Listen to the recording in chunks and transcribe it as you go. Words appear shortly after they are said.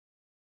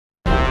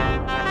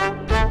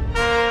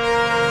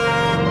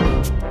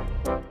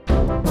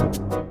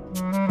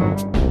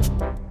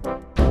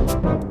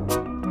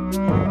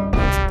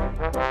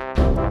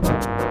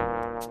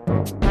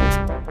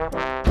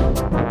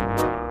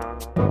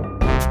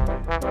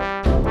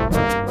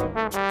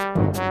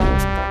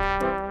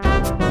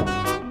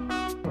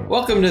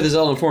Welcome to the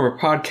Zelda Informer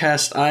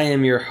podcast. I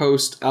am your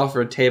host,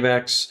 Alfred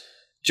Tabax,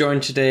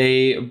 joined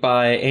today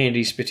by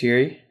Andy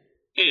Spiteri.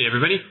 Hey,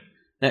 everybody.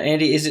 Now,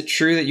 Andy, is it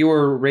true that you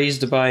were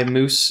raised by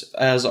moose,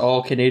 as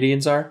all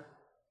Canadians are?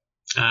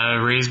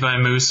 Raised by a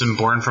moose and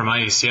born from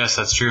ice. Yes,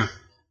 that's true.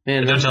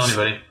 Man, don't tell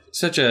anybody.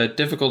 Such a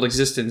difficult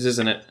existence,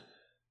 isn't it?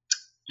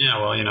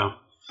 Yeah, well,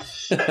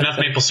 enough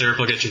maple syrup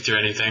will get you through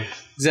anything.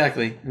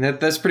 Exactly. And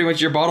that's pretty much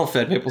your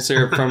bottle-fed maple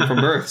syrup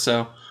from birth,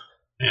 so...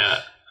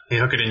 Yeah, they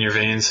hook it in your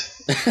veins.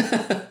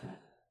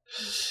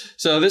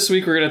 So this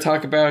week we're going to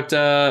talk about...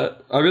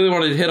 I really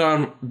wanted to hit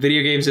on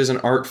video games as an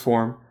art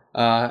form.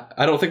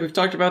 I don't think we've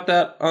talked about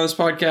that on this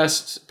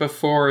podcast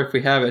before. If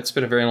we have, it's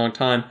been a very long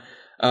time.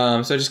 So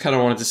I just kind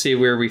of wanted to see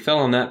where we fell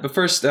on that. But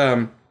first,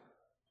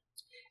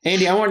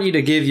 Andy, I want you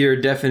to give your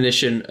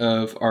definition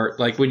of art.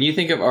 Like, when you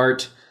think of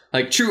art,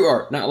 like true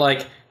art, not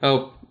like,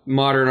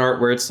 modern art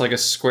where it's like a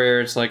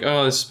square, it's like,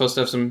 this is supposed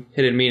to have some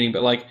hidden meaning.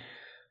 But like,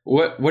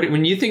 what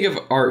when you think of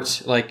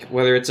art, like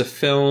whether it's a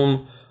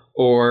film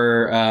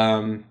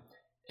or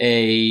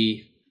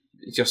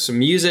just some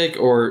music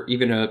or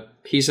even a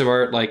piece of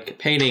art like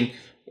painting,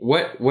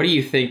 what do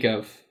you think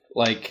of,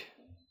 like,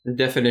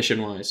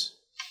 definition wise?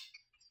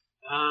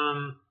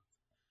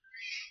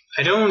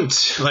 I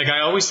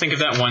always think of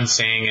that one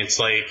saying, it's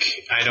like,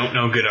 I don't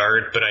know good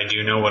art, but I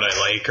do know what I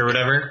like, or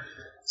whatever.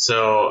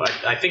 So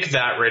I think of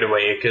that right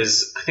away,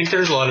 because I think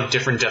there's a lot of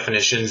different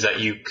definitions that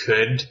you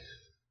could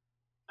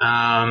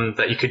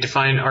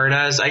define art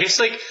as. I guess,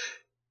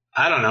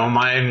 I don't know,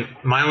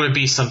 mine would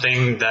be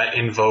something that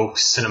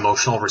invokes an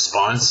emotional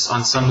response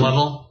on some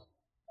level.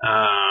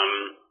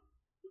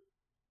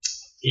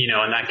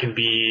 And that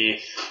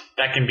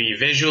can be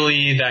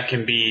visually, that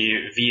can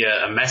be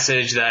via a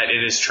message that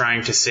it is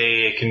trying to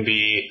say. It can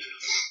be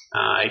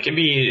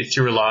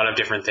through a lot of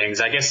different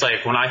things. I guess,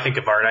 like, when I think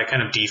of art, I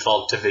kind of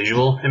default to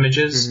visual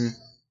images.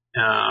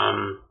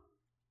 Mm-hmm.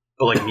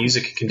 But like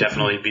music can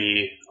definitely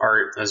be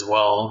art as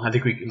well. I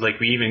think we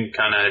even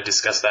kind of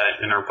discussed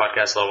that in our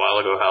podcast a little while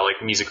ago, how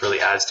like music really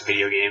adds to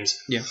video games.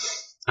 Yeah.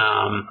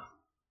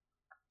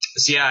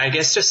 So yeah, I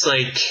guess just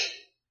like,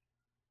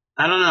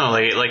 I don't know,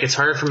 like it's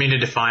hard for me to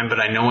define, but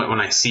I know it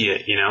when I see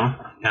it,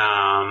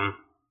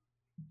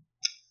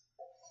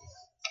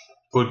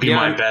 would be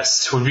my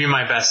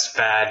best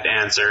bad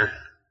answer.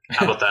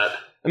 How about that?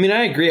 I mean,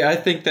 I agree. I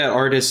think that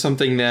art is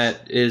something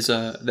that is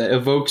that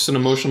evokes an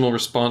emotional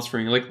response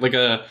from you, like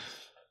a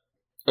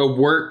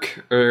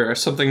work or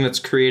something that's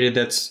created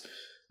that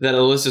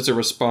elicits a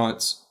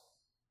response.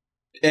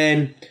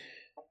 And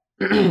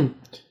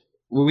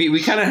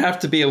we kind of have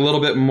to be a little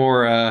bit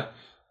more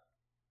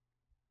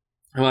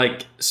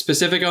like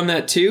specific on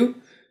that too,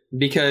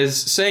 because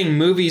saying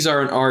movies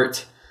are an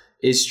art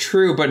is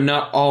true, but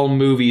not all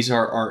movies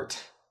are art.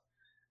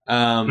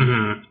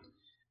 Mm-hmm.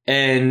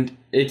 And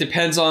it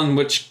depends on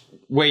which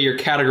way you're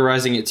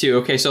categorizing it too.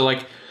 Okay, so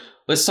like,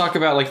 let's talk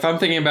about, like, if I'm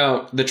thinking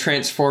about the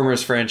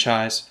Transformers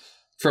franchise,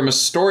 from a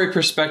story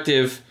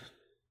perspective,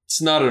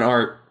 it's not an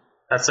art.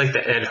 That's like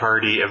the Ed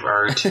Hardy of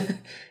art.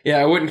 Yeah,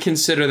 I wouldn't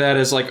consider that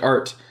as like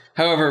art.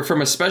 However,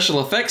 from a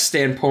special effects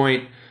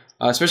standpoint,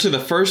 especially the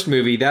first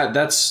movie,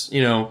 that's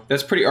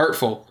pretty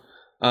artful.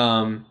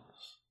 And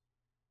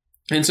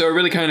so it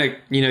really kind of,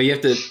 you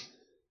have to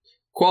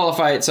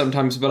qualify it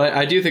sometimes, but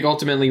I do think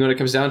ultimately when it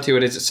comes down to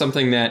it, it's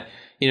something that,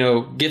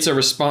 gets a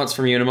response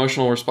from you,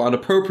 an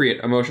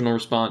appropriate emotional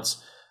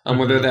response,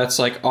 whether that's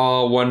like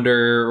awe,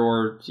 wonder,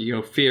 or,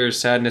 fear,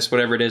 sadness,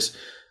 whatever it is.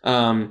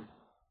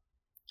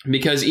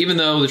 Because even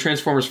though the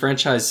Transformers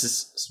franchise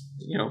is,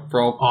 for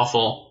all...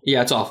 awful.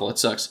 Yeah, it's awful. It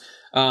sucks.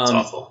 It's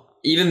awful.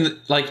 Even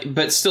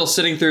but still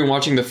sitting through and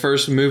watching the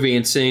first movie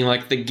and seeing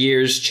like the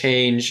gears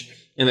change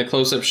in the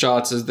close-up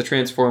shots as the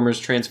Transformers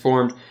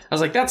transformed, I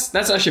was like, that's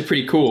actually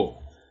pretty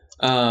cool.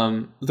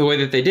 The way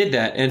that they did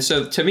that. And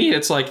so to me,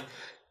 it's like,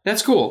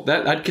 that's cool.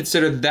 That I'd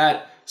consider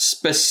that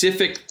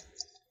specific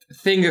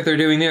thing that they're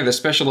doing there, the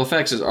special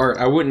effects, as art.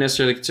 I wouldn't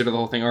necessarily consider the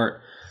whole thing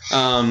art.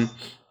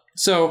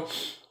 So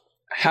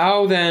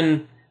how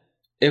then,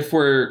 if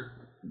we're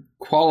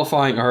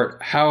qualifying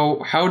art,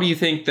 how do you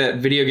think that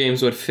video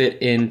games would fit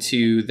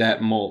into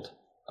that mold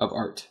of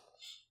art?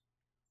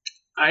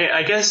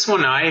 I guess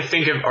when I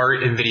think of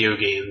art in video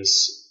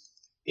games,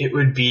 it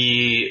would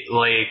be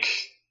like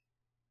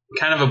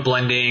kind of a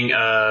blending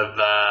of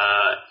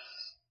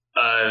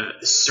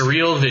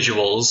surreal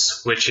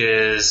visuals, which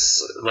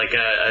is like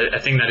a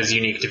thing that is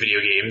unique to video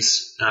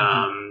games.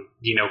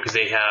 Because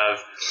they have,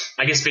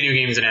 I guess, video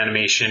games and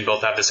animation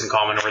both have this in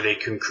common, where they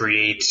can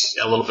create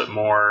a little bit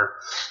more.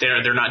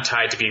 They're not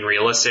tied to being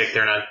realistic.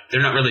 They're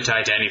not really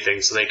tied to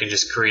anything, so they can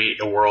just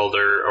create a world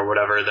or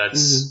whatever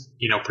that's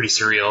pretty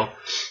surreal,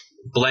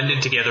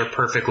 blended together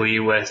perfectly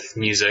with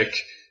music,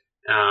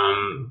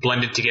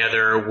 blended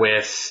together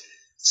with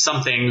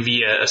something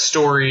via a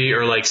story,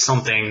 or like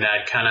something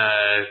that kind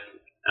of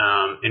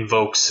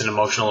invokes an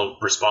emotional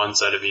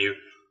response out of you.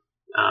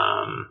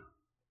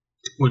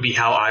 Would be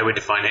how I would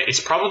define it.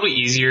 It's probably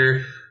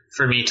easier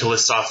for me to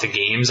list off the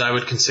games I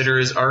would consider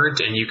as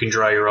art, and you can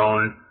draw your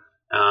own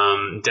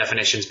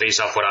definitions based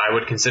off what I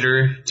would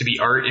consider to be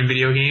art in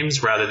video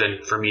games, rather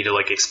than for me to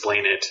like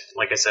explain it.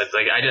 Like I said,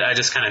 like I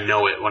just kind of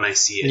know it when I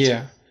see it.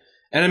 Yeah,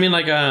 and I mean,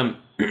 like, I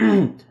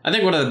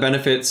think one of the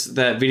benefits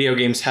that video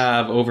games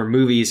have over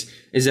movies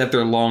is that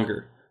they're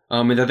longer,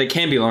 and that they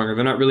can be longer.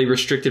 They're not really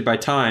restricted by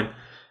time.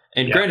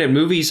 And granted,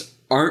 movies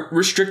aren't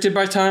restricted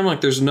by time.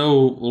 Like, there's no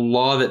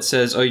law that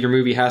says, oh, your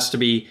movie has to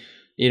be,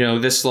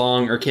 this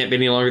long or can't be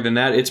any longer than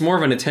that. It's more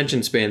of an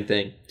attention span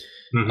thing.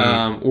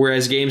 Mm-hmm.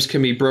 Whereas games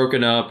can be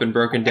broken up and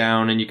broken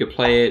down, and you could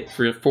play it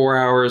for 4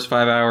 hours,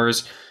 5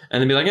 hours,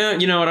 and then be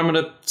like, you know what, I'm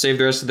going to save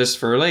the rest of this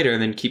for later,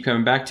 and then keep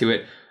coming back to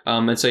it.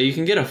 And so you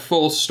can get a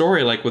full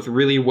story, like with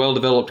really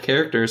well-developed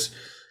characters,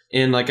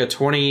 in like a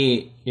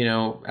 20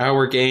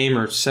 hour game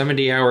or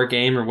 70-hour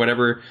game or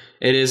whatever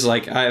it is.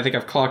 Like, I think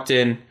I've clocked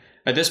in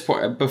at this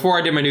point, before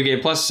I did my New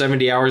Game Plus,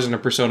 70 hours in a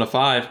Persona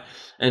 5.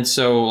 And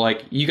so,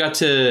 like, you got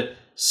to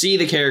see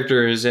the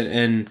characters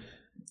and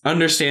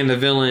understand the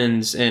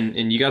villains,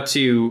 and you got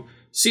to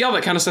see all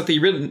that kind of stuff that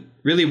you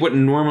really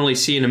wouldn't normally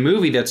see in a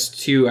movie that's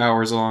 2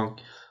 hours long.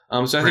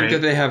 So I think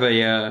that they have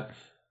a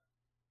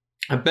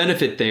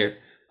benefit there,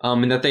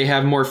 and that they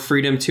have more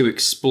freedom to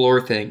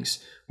explore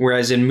things.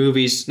 Whereas in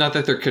movies, not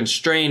that they're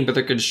constrained, but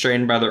they're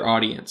constrained by their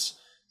audience.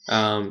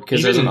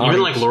 Because even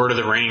like Lord of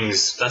the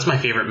Rings, that's my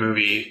favorite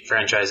movie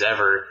franchise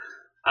ever.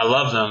 I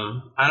love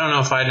them. I don't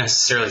know if I'd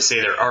necessarily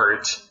say they're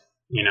art.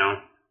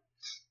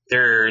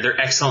 They're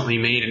excellently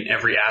made in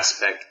every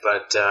aspect,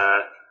 but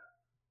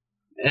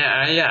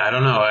I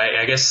don't know.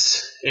 I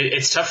guess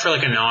it's tough for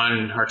like a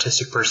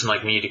non-artistic person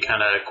like me to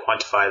kind of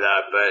quantify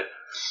that, but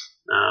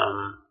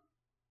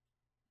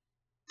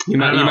you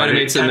might have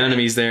made some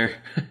enemies there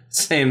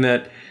saying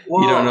that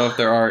you don't know if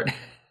they're art.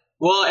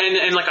 Well,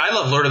 and like, I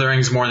love Lord of the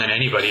Rings more than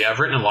anybody. I've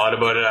written a lot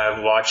about it.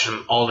 I've watched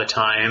them all the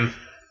time.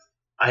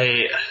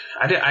 I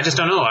just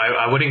don't know.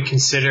 I wouldn't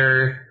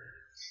consider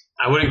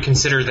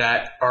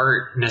that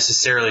art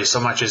necessarily so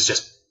much as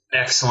just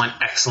excellent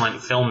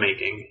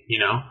filmmaking,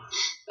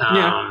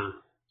 Yeah.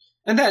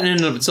 And that in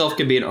and of itself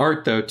can be an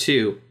art though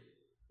too.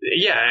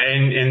 Yeah,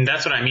 and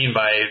that's what I mean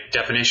by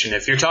definition.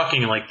 If you're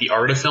talking like the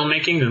art of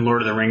filmmaking, then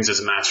Lord of the Rings is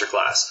a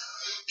masterclass.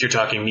 If you're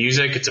talking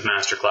music, it's a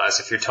masterclass.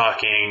 If you're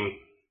talking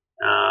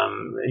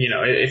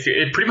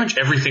pretty much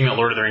everything that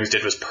Lord of the Rings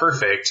did was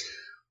perfect.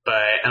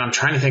 And I'm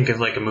trying to think of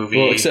like a movie.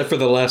 Well, except for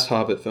the last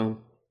Hobbit film.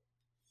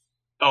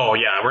 Oh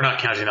yeah, we're not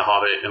counting The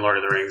Hobbit and Lord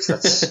of the Rings.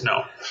 That's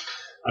no.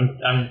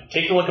 I'm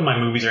taking a look at my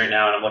movies right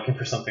now, and I'm looking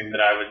for something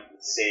that I would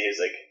say is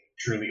like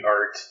truly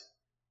art.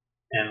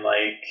 And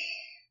like,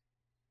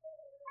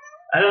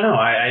 I don't know.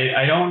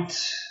 I don't.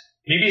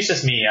 Maybe it's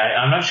just me.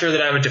 I'm not sure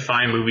that I would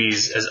define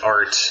movies as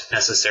art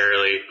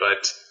necessarily,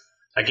 but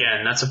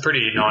again, that's a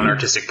pretty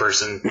non-artistic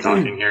person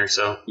talking here.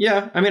 So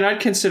yeah, I mean, I'd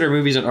consider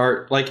movies an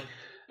art. Like,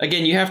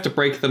 again, you have to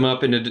break them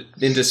up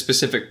into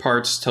specific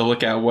parts to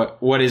look at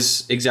what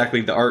is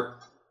exactly the art,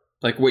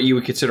 like what you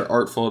would consider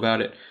artful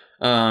about it.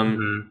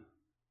 And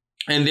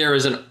there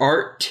is an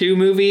art to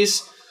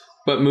movies,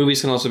 but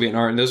movies can also be an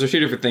art, and those are two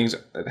different things.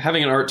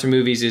 Having an art to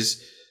movies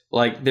is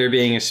like there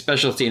being a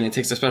specialty, and it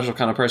takes a special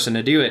kind of person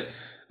to do it.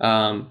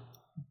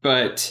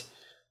 But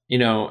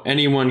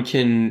anyone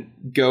can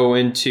go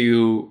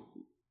into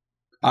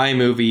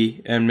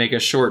iMovie and make a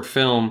short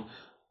film,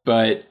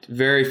 but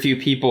very few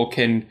people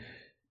can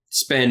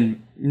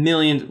spend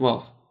millions.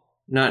 Well,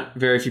 not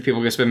very few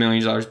people can spend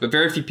millions of dollars, but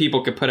very few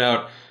people could put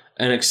out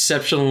an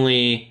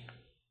exceptional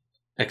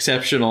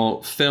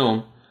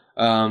film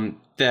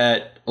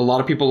that a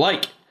lot of people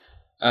like.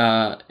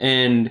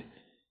 And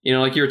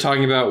like you were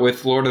talking about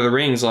with Lord of the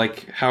Rings,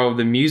 like how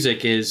the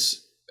music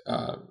is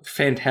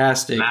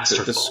fantastic,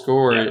 the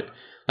score,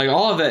 like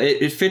all of that,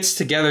 it fits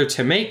together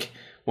to make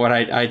what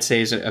I'd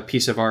say is a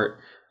piece of art.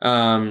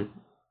 And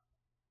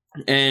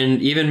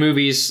even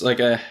movies like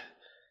hate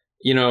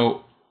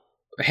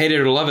it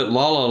or love it,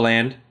 La La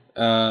Land,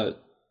 the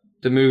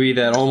movie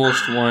that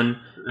almost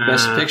won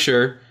Best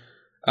Picture,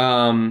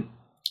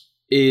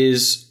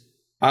 is,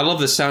 I love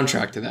the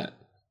soundtrack to that.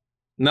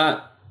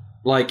 Not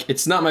like,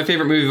 it's not my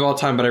favorite movie of all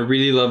time, but I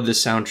really love the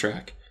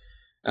soundtrack.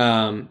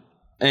 And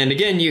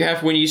again,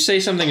 when you say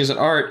something is an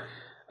art,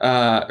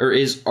 or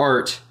is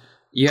art,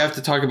 you have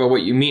to talk about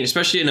what you mean,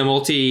 especially in a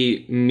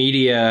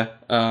multimedia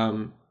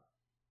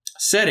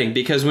setting,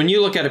 because when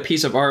you look at a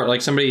piece of art,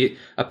 like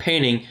a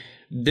painting,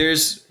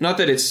 there's not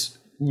that it's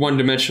one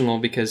dimensional,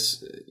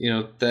 because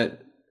that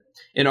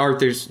in art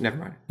there's, never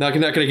mind, not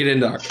going to get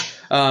into art,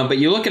 but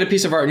you look at a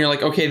piece of art and you're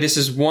like, okay, this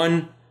is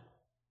one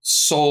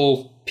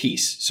sole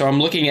piece, so I'm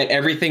looking at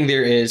everything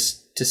there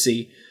is to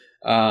see.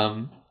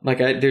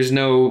 There's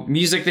no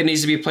music that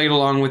needs to be played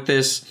along with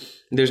this,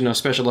 there's no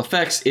special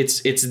effects,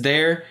 it's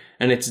there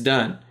and it's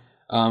done.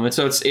 And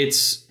so it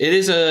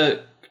is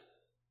a,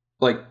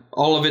 like,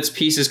 all of its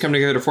pieces come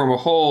together to form a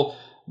whole,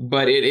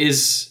 but it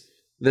is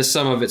the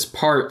sum of its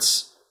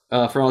parts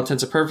for all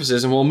intents and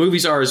purposes. And while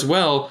movies are as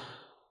well,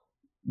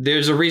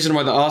 there's a reason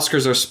why the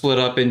Oscars are split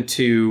up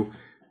into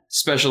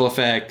special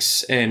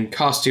effects and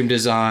costume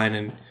design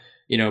and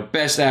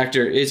best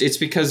actor. It's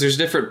because there's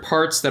different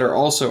parts that are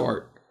also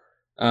art.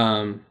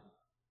 And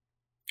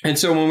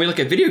so when we look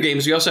at video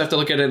games, we also have to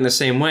look at it in the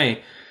same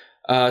way.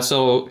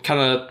 So kind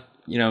of,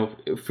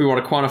 if we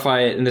want to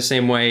quantify it in the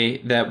same way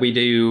that we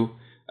do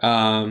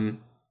the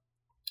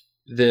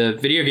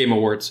video game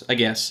awards, I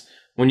guess,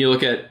 when you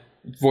look at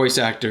voice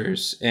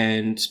actors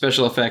and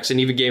special effects and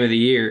even game of the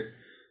year,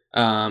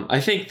 I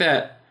think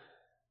that,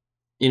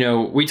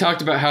 we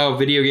talked about how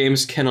video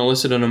games can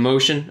elicit an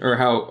emotion, or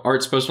how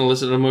art's supposed to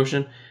elicit an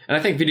emotion. And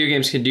I think video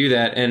games can do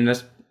that. And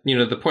that's,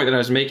 the point that I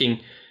was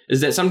making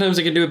is that sometimes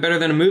it can do it better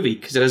than a movie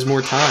because it has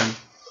more time.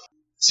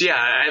 So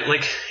yeah,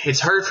 it's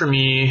hard for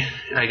me,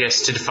 I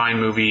guess, to define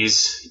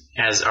movies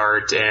as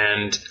art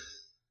and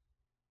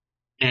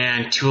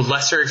to a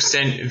lesser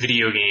extent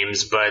video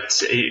games,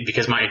 but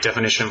because my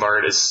definition of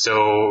art is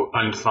so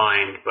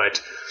undefined.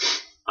 But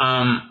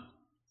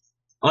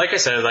like I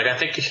said, I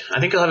think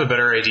you'll have a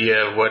better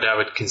idea of what I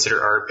would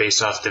consider art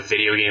based off the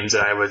video games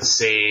that I would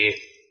say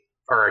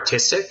are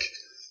artistic.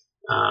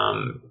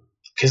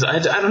 Because I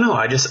don't know,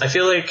 I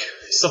feel like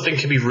something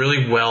can be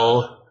really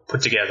well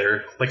put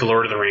together, like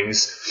Lord of the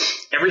Rings.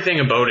 Everything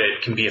about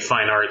it can be a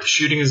fine art. The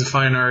shooting is a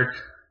fine art.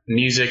 The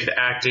music, the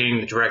acting,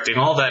 the directing,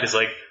 all that is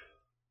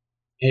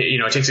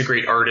it takes a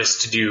great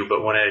artist to do.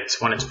 But when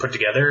it's put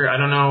together, I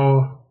don't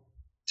know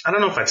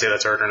if I'd say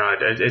that's art or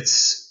not.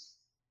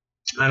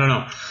 I don't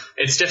know.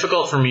 It's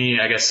difficult for me,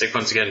 I guess,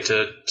 once again,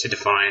 to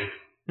define.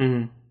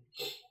 Mm-hmm.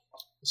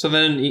 So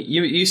then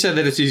you said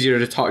that it's easier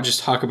to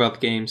talk about the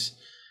games.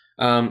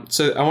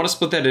 So I want to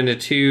split that into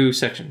two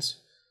sections.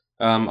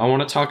 I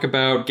want to talk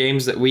about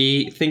games that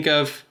we think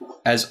of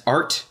as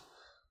art,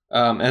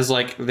 as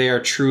they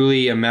are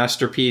truly a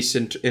masterpiece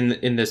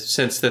in the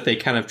sense that they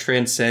kind of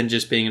transcend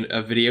just being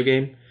a video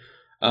game.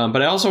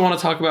 But I also want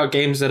to talk about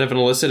games that have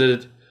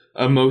elicited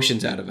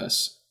emotions out of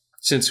us,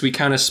 since we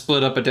kind of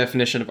split up a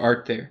definition of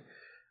art there,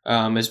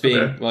 as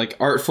being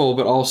artful,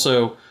 but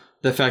also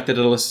the fact that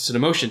it elicits an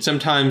emotion.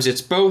 Sometimes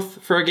it's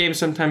both for a game.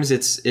 Sometimes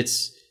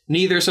it's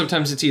neither.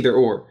 Sometimes it's either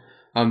or.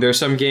 There are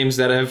some games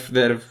that have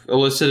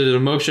elicited an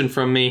emotion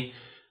from me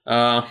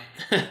that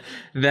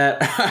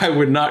I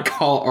would not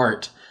call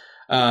art.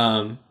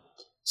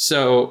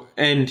 So,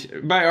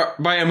 and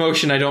by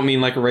emotion, I don't mean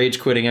like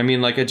rage quitting. I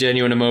mean like a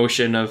genuine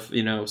emotion of,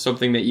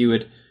 something that you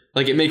would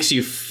it makes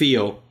you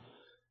feel,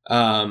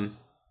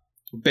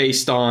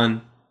 based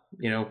on,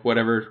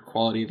 whatever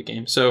quality of the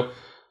game. So,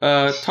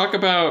 talk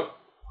about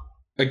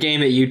a game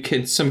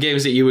that some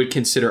games that you would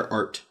consider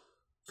art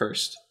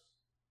first.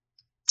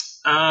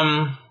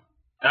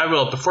 I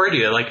will. Before I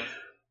do that,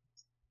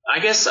 I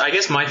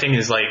guess my thing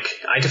is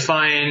I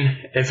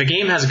define, if a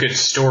game has a good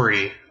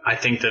story, I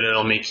think that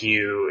it'll make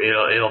you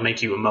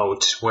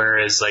emote.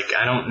 Whereas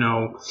I don't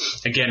know,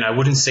 again, I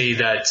wouldn't say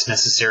that's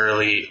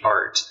necessarily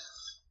art.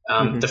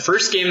 The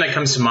first game that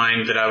comes to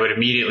mind that I would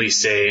immediately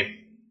say,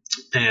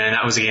 and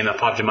that was a game that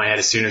popped in my head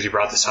as soon as you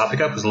brought this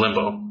topic up, was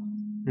Limbo.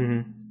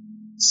 Mm-hmm.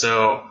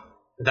 So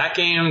that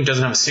game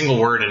doesn't have a single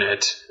word in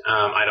it,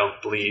 I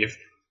don't believe.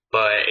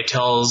 But it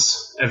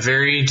tells a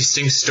very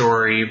distinct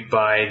story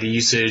by the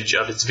usage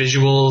of its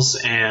visuals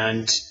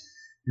and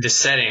the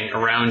setting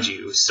around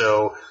you.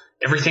 So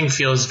everything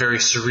feels very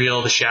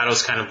surreal. The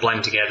shadows kind of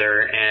blend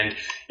together, and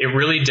it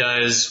really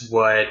does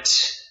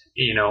what,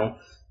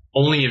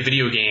 only a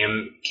video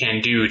game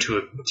can do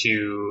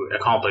to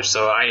accomplish.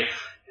 So I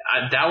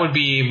that would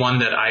be one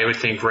that I would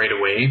think right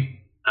away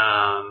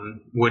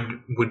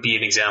would be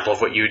an example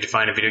of what you would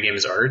define a video game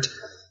as art.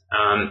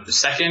 The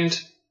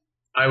second,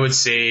 I would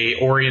say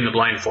Ori and the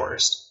Blind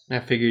Forest. I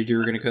figured you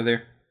were going to go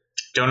there.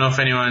 Don't know if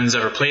anyone's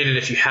ever played it.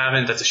 If you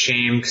haven't, that's a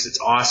shame because it's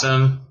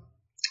awesome.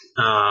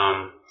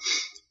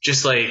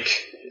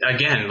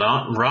 Again,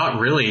 not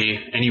really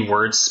any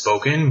words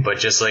spoken, but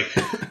just a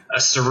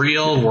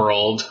surreal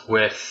world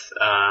with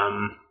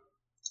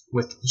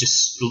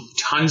just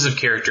tons of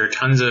character,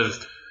 tons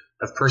of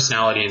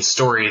personality and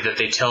story that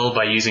they tell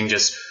by using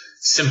just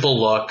simple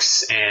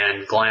looks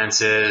and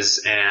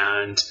glances,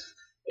 and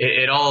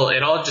it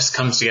all just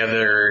comes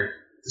together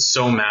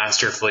so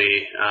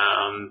masterfully.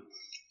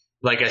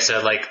 Like I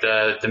said,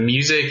 the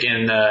music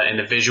and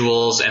the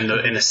visuals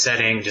and the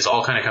setting just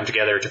all kind of come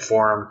together to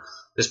form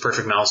this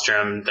perfect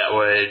maelstrom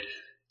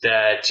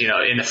that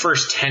in the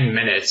first 10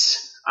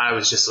 minutes I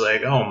was just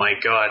like, oh my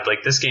god,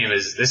 this game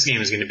is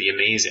going to be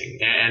amazing,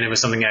 and it was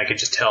something I could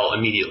just tell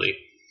immediately.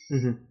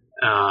 Mm-hmm.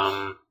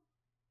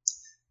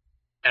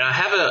 And I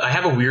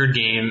have a weird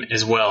game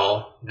as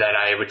well that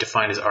I would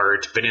define as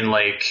art, but in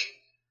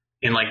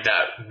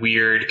that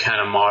weird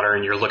kind of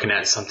modern, you're looking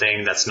at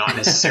something that's not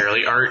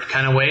necessarily art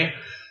kind of way.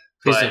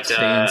 But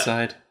stay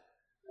inside.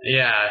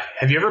 Yeah.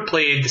 Have you ever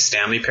played the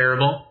Stanley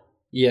Parable?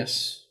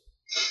 Yes.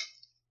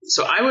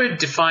 So I would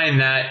define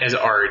that as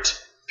art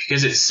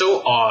because it's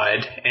so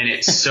odd and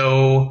it's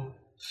so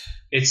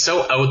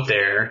out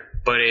there,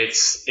 but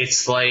it's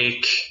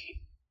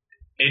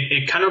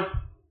it kind of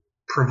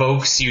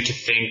provokes you to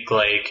think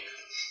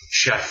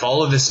should I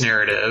follow this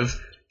narrative?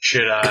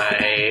 Should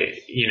I,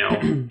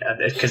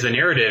 because the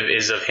narrative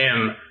is of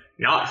him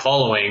not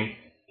following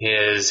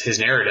his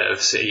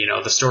narratives. You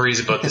know, the stories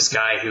about this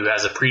guy who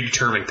has a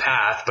predetermined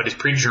path, but his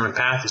predetermined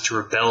path is to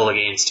rebel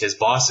against his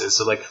bosses.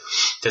 So, like,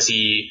 does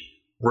he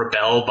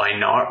rebel by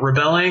not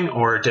rebelling,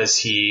 or does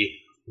he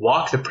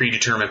walk the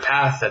predetermined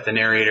path that the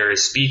narrator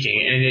is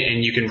speaking?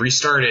 And you can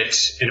restart it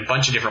in a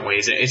bunch of different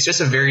ways. It's just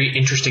a very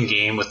interesting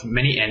game with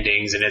many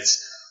endings, and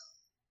it's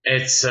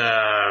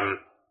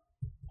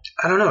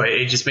I don't know.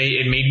 It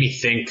made me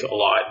think a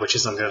lot, which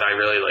is something that I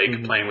really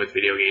like playing with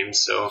video games.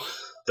 So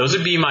those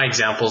would be my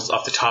examples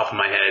off the top of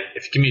my head.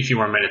 If you give me a few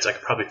more minutes, I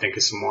could probably think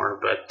of some more,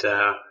 but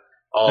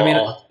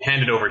I'll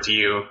hand it over to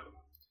you.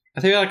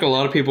 I think like a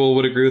lot of people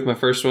would agree with my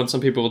first one.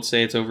 Some people would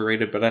say it's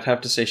overrated, but I'd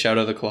have to say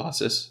Shadow of the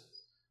Colossus.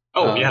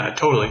 Oh, yeah,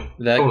 totally.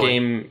 That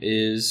game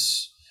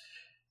is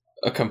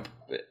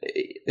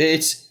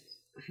it's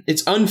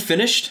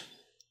unfinished,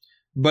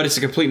 but it's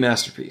a complete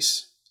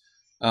masterpiece.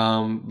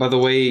 By the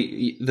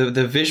way,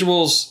 the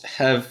visuals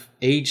have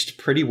aged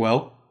pretty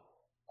well,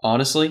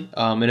 honestly.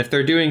 And if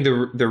they're doing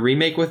the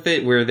remake with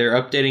it, where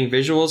they're updating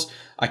visuals,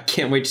 I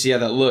can't wait to see how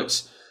that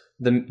looks.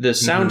 The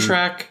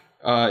soundtrack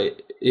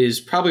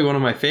is probably one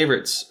of my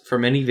favorites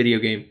from any video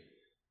game.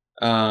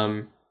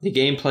 The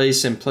gameplay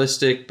is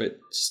simplistic but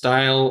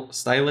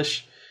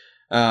stylish.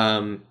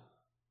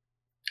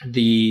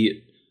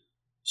 The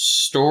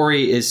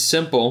story is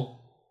simple,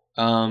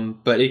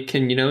 but it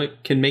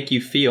can make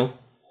you feel.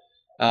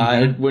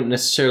 I wouldn't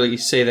necessarily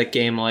say that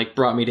game like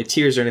brought me to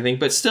tears or anything,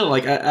 but still,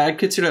 like I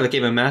consider that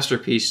game a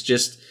masterpiece.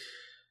 Just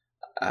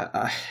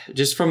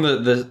from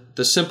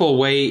the simple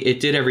way it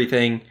did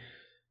everything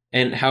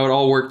and how it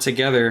all worked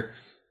together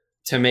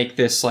to make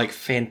this like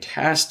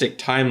fantastic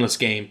timeless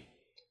game.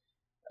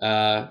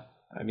 I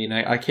mean,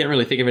 I can't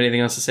really think of anything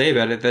else to say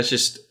about it. That's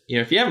just,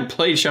 if you haven't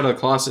played Shadow of the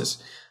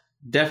Colossus,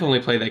 definitely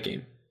play that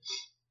game.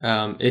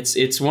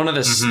 It's one of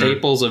the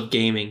staples of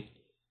gaming.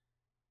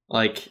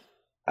 Like,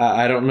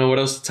 I don't know what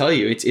else to tell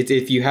you. It's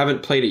if you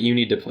haven't played it, you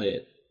need to play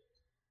it.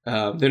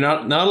 There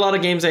are not a lot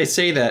of games I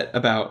say that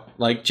about,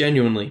 like,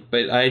 genuinely,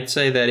 but I'd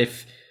say that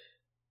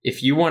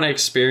if you want to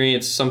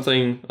experience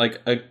something like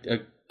a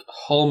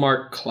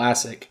hallmark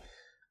classic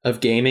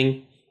of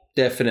gaming,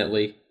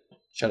 definitely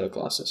Shadow of the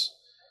Colossus.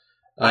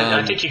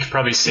 I think you could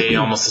probably say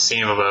almost the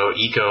same about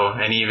Eco,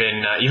 and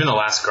even The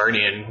Last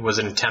Guardian was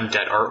an attempt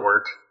at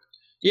artwork.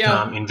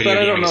 Yeah, in video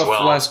but I don't gaming know as well. if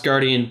The Last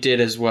Guardian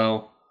did as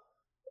well.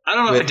 I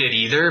don't know if it did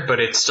either, but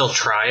it still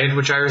tried,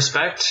 which I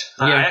respect.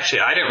 Yeah.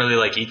 I didn't really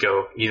like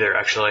Eco either,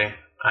 actually.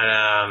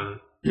 I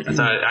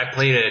thought I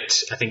played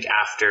it, I think,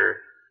 after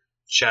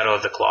Shadow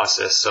of the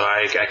Colossus, so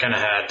I kind of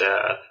had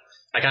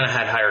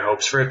higher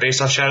hopes for it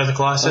based off Shadow of the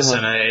Colossus,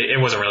 and it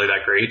wasn't really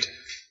that great.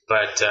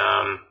 But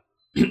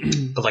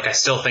but like I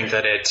still think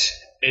that it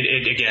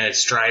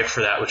strived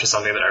for that, which is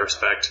something that I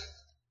respect.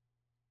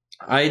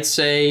 I'd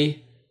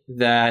say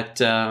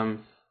that, and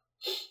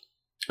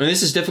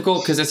this is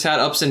difficult because it's had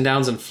ups and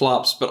downs and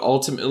flops, but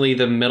ultimately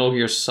the Metal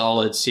Gear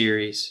Solid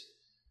series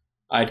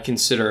I'd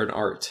consider an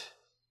art.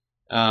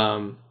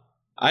 I'd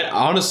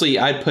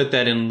put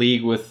that in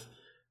league with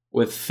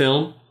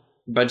film,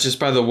 but just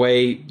by the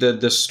way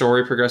the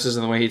story progresses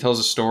and the way he tells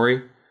a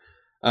story.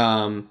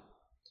 And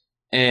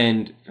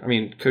I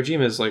mean,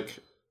 Kojima is like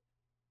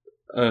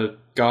a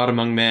god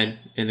among men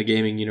in the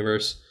gaming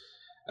universe.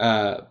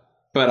 But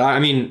I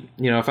mean,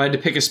 if I had to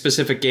pick a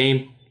specific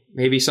game,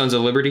 maybe Sons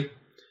of Liberty.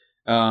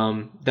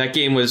 That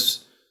game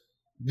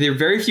there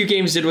very few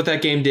games did what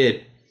that game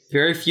did.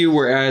 Very few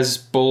were as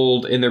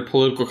bold in their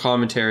political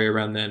commentary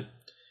around them.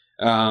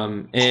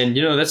 And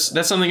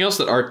that's something else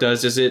that art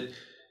does, is it,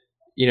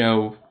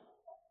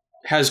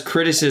 has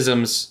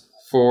criticisms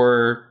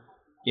for,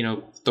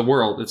 the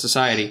world and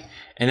society.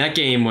 And that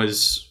game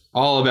was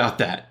all about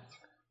that.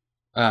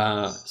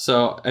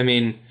 So, I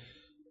mean,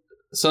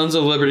 Sons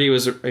of Liberty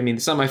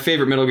it's not my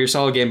favorite Metal Gear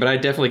Solid game, but I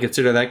definitely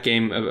consider that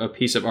game a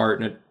piece of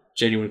art and a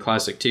genuine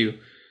classic too.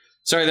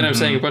 Sorry that I'm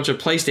saying a bunch of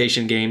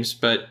PlayStation games,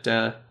 but,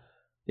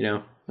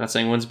 not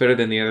saying one's better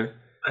than the other.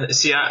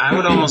 See, I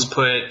would almost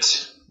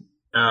put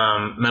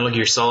Metal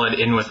Gear Solid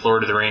in with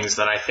Lord of the Rings.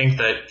 That I think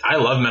that I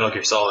love Metal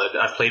Gear Solid.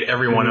 I've played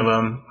every one of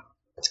them.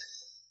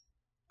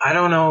 I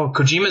don't know.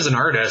 Kojima's an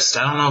artist.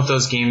 I don't know if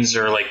those games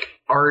are like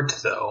art,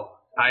 though.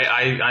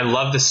 I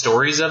love the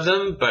stories of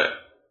them, but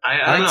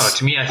I don't know.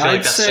 To me, I feel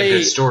like that's a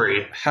good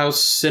story. How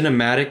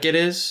cinematic it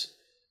is,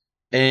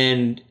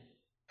 and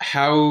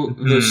how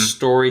the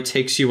story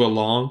takes you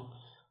along,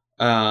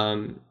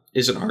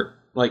 is art.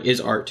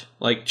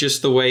 Like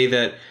just the way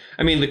that,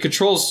 I mean, the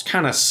controls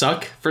kind of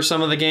suck for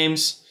some of the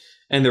games,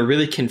 and they're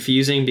really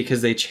confusing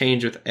because they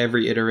change with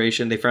every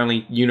iteration. They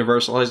finally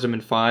universalized them in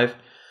 5.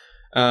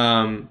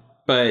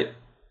 But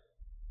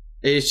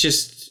it's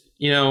just,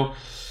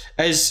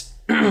 as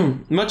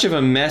much of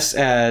a mess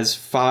as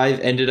 5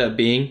 ended up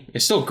being,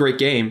 it's still a great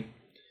game.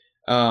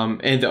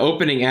 And the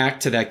opening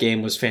act to that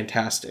game was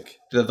fantastic.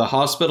 The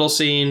hospital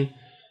scene,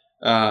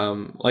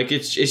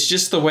 it's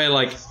just the way,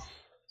 like,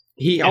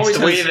 it's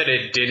the way that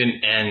it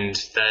didn't end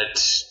that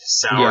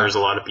sours a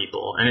lot of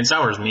people, and it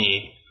sours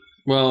me.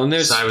 Well, and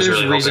there's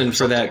really reason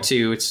for that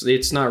too.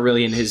 It's not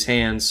really in his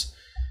hands.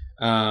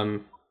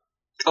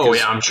 Oh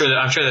yeah, I'm sure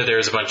that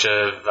there's a bunch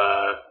of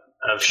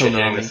shit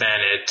hitting the Konami. fan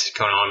at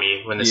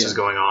Konami when this was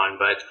going on,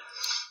 but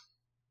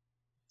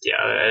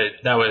yeah,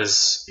 that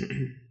was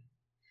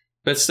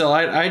But still,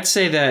 I'd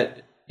say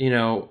that,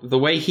 the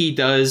way he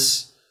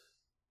does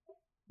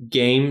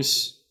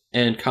games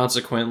and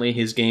consequently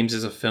his games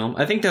as a film,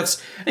 I think that's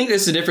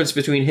the difference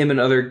between him and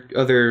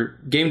other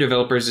game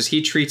developers is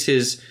he treats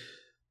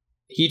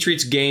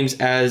games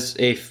as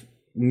a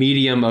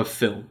medium of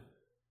film,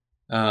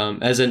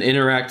 as an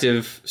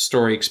interactive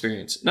story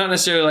experience, not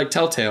necessarily like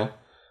Telltale,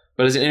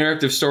 but as an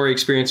interactive story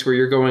experience where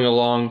you're going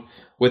along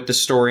with the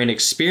story and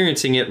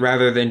experiencing it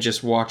rather than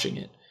just watching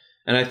it.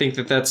 And I think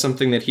that that's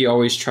something that he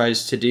always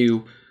tries to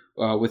do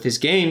with his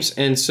games.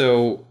 And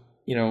so,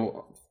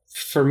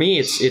 for me,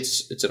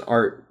 it's an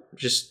art,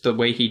 just the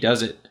way he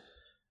does it.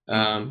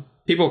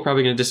 People are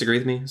probably going to disagree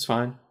with me. It's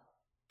fine.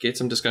 Get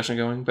some discussion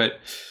going. But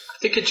I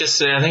think it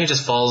just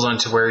falls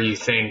onto where you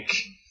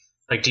think,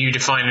 like, do you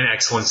define an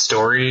excellent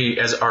story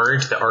as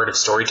art, the art of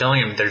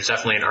storytelling? I mean, there's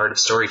definitely an art of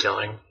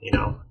storytelling,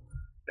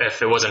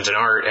 If it wasn't an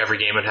art, every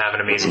game would have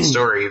an amazing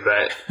story.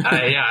 But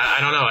I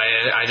don't know.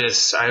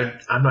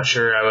 I'm not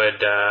sure I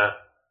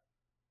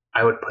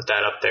would put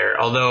that up there.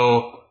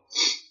 Although,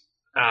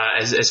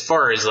 as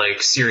far as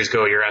like series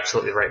go, you're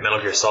absolutely right.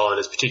 Metal Gear Solid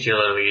is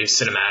particularly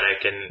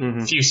cinematic,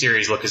 and few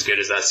series look as good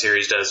as that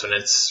series does when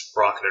it's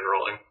rocking and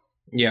rolling.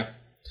 Yeah,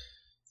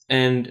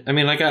 and I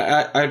mean, like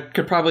I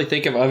could probably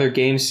think of other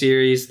game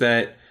series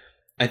that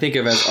I think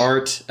of as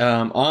art.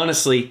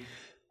 Honestly.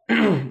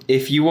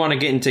 If you want to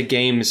get into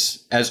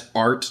games as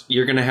art,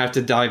 you're going to have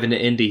to dive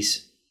into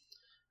indies,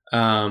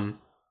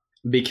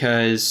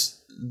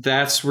 because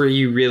that's where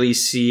you really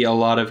see a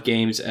lot of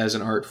games as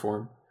an art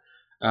form.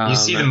 You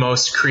see the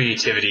most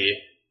creativity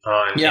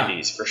on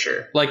indies, for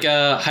sure. Like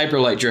Hyper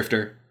Light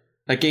Drifter.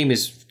 That game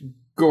is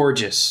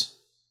gorgeous,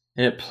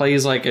 and it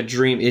plays like a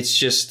dream. It's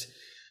just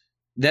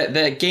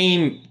that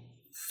game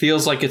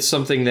feels like it's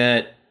something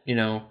that,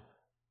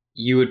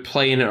 you would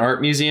play in an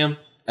art museum.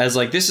 As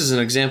like, this is an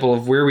example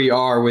of where we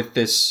are with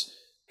this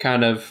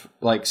kind of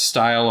like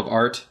style of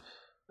art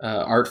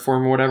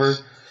form or whatever.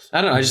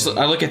 I don't know.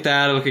 I look at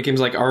that. I look at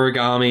games like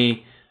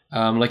Origami,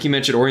 like you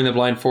mentioned, Ori and the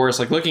Blind Forest.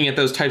 Like looking at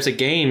those types of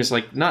games,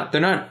 like they're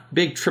not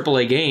big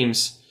AAA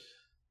games.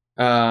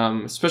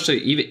 Especially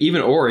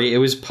even Ori, it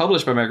was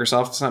published by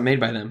Microsoft. It's not made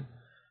by them.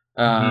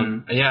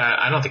 Yeah,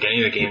 I don't think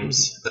any of the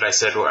games that I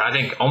said were. I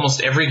think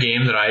almost every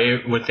game that I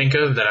would think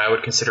of that I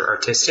would consider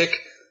artistic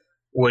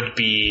would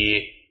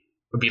be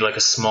like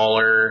a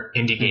smaller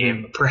indie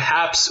game,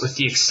 perhaps with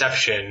the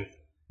exception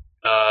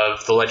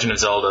of The Legend of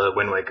Zelda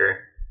Wind Waker.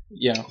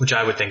 Yeah. Which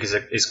I would think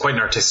is quite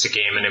an artistic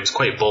game, and it was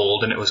quite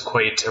bold, and it was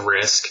quite a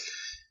risk.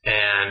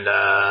 And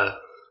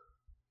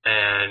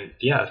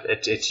yeah,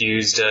 it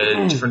used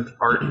different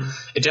art.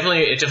 It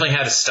definitely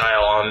had a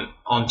style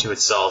onto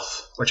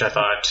itself, which I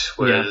thought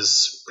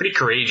was pretty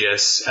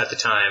courageous at the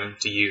time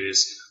to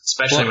use.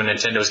 Especially when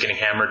Nintendo was getting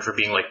hammered for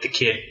being like the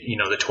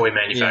toy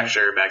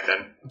manufacturer back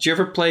then. Did you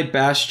ever play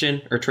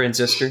Bastion or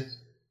Transistor?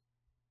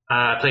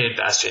 I played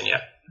Bastion,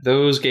 yeah.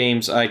 Those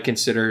games I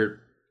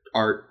consider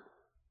art.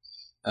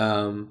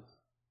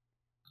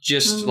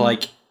 Just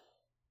like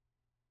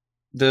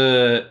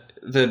the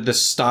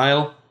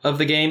style of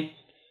the game,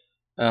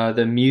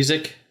 the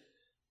music,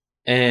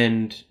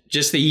 and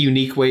just the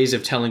unique ways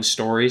of telling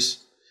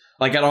stories.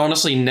 Like I'd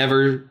honestly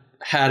never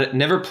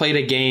played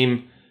a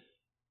game.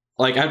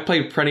 Like, I've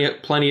played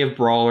plenty of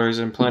brawlers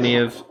and plenty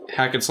of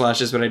hack and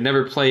slashes, but I'd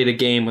never played a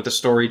game with a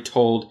story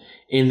told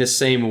in the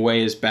same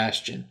way as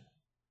Bastion,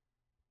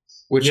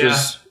 which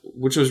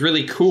was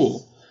really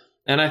cool.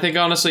 And I think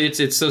honestly,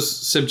 it's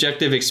those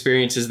subjective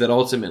experiences that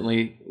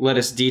ultimately let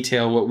us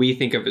detail what we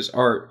think of as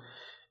art.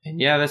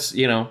 And yeah, that's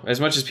as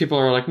much as people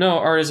are like, no,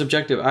 art is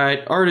objective.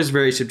 Art is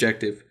very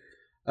subjective,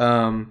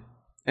 and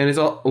it's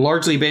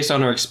largely based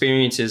on our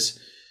experiences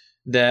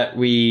that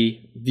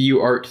we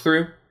view art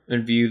through.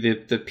 And view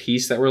the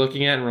piece that we're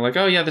looking at, and we're like,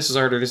 oh yeah, this is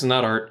art or this is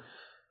not art.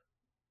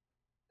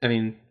 I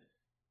mean,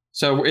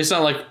 so it's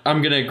not like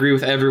I'm going to agree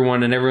with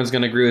everyone and everyone's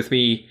going to agree with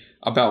me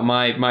about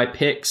my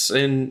picks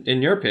and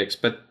your picks.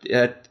 But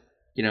at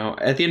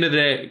the end of the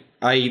day,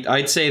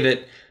 I'd say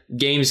that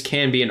games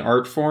can be an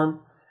art form,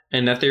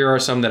 and that there are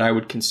some that I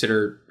would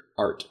consider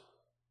art..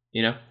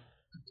 I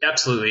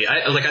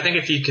think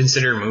if you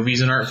consider movies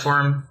an art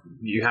form,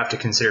 you have to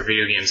consider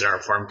video games an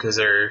art form, because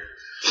they're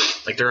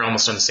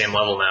almost on the same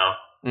level now.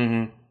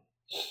 Yeah,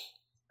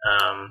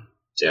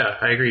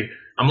 I agree.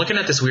 I'm looking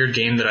at this weird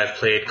game that I've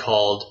played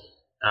called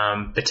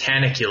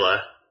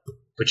Botanicula,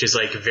 which is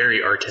like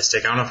very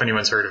artistic. I don't know if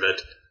anyone's heard of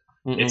it.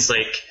 It's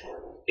like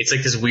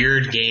this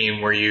weird game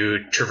where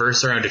you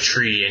traverse around a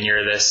tree, and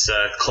you're this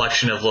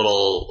collection of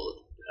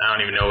little, I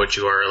don't even know what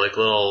you are, like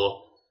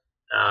little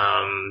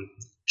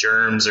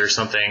germs or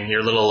something.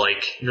 Your little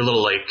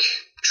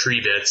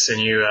tree bits,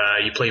 and you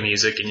play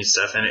music and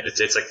stuff. And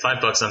it's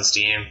like $5 on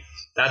Steam.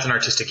 That's an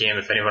artistic game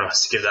if anyone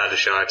wants to give that a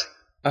shot.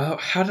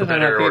 How did I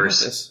not think of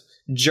this?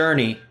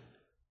 Journey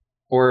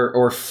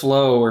or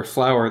Flow or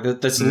Flower.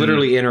 That's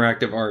literally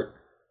interactive art.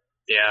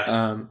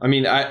 Yeah. I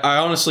mean, I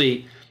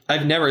honestly,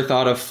 I've never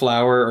thought of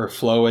Flower or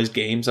Flow as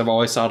games. I've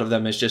always thought of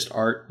them as just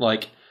art.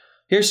 Like,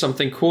 here's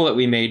something cool that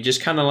we made.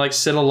 Just kind of like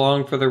sit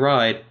along for the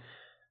ride.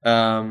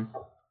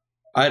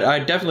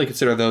 I'd definitely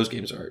consider those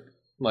games art.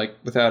 Like,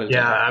 without a doubt.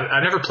 Yeah,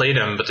 I've never played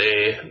them, but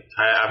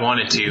I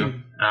wanted to.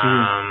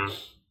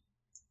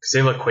 Because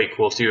they look quite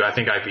cool too. I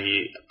think I'd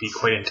be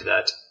quite into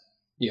that.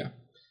 Yeah.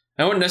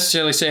 I wouldn't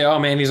necessarily say, oh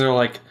man, these are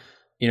like,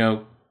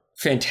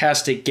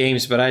 fantastic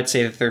games, but I'd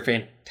say that they're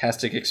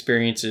fantastic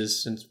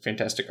experiences and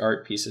fantastic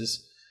art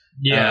pieces.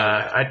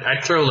 Yeah,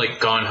 I'd throw like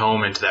Gone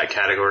Home into that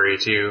category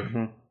too.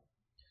 Mm-hmm.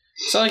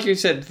 So like you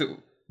said,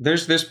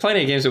 there's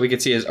plenty of games that we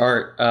could see as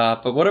art,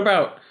 but what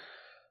about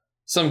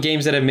some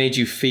games that have made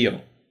you feel?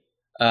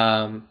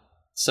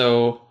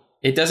 So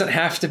it doesn't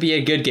have to be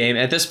a good game.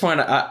 At this point,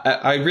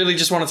 I really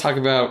just want to talk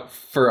about,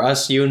 for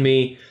us, you and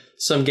me,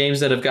 some games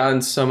that have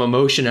gotten some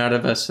emotion out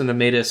of us and have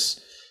made us,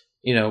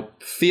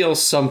 feel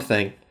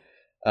something.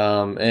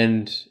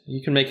 And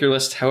you can make your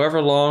list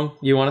however long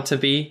you want it to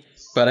be,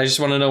 but I just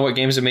want to know what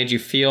games have made you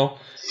feel,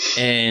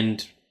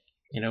 and,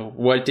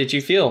 what did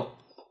you feel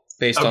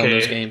based on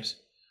those games?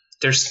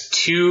 There's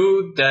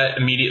two that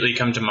immediately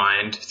come to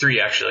mind.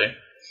 Three, actually.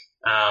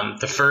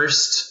 The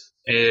first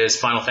is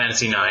Final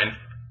Fantasy IX.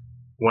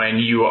 When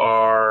you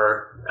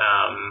are,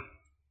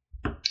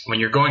 when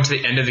you're going to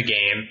the end of the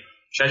game,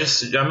 I'm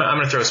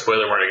going to throw a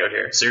spoiler warning out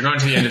here. So you're going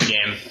to the end of the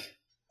game,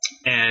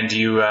 and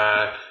you've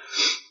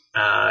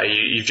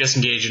just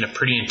engaged in a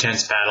pretty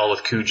intense battle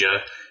with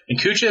Kuja. And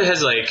Kuja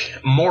has like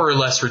more or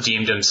less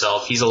redeemed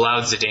himself. He's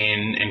allowed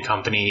Zidane and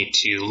company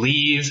to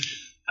leave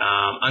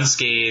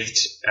unscathed,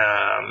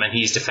 and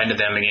he's defended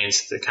them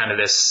against the kind of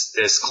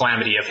this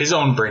calamity of his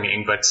own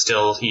bringing, but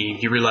still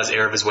he realized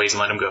error of his ways and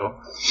let him go.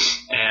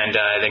 And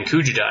then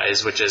Kuja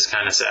dies, which is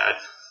kind of sad.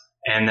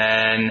 And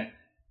then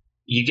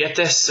you get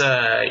this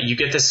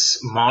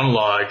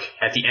monologue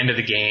at the end of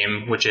the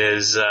game, which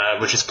is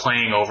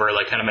playing over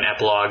like kind of an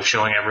epilogue,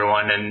 showing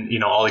everyone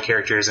and all the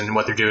characters and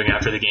what they're doing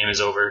after the game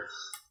is over.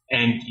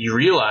 And you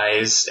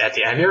realize have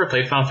you ever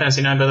played Final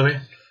Fantasy IX, by the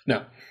way?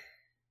 No.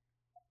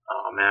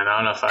 Oh man, I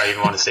don't know if I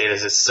even want to say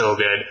this. It's so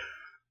good.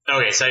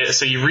 Okay,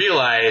 so you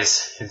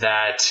realize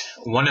that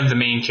one of the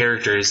main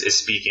characters is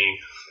speaking,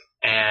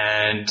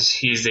 and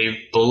he's a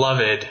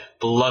beloved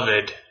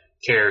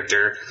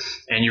character,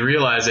 and you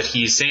realize that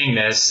he's saying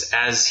this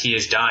as he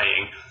is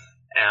dying,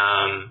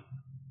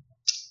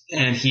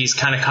 and he's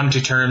kind of come to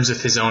terms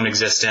with his own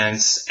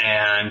existence,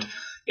 and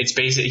it's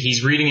basically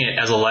he's reading it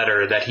as a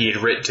letter that he had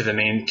written to the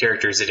main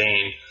character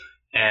Zidane.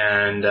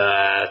 And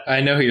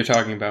I know who you're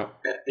talking about.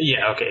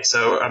 Yeah, okay.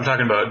 So I'm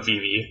talking about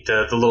Vivi,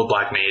 the little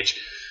black mage.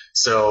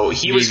 So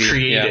he was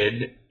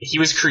created. Yeah. He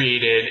was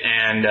created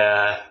and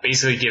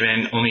basically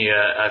given only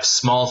a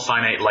small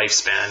finite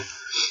lifespan.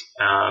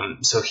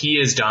 So he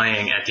is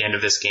dying at the end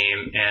of this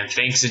game, and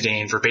thanks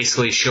Zidane for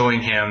basically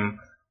showing him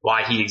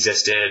why he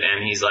existed.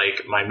 And he's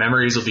like, my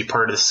memories will be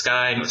part of the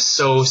sky. And it was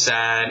so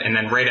sad. And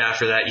then right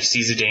after that, you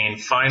see Zidane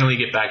finally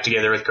get back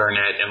together with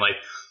Garnet, and like.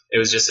 It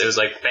was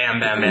like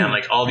bam, bam, bam,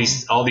 like all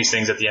these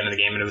things at the end of the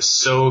game, and it was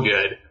so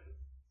good.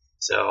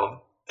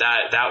 So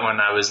that one,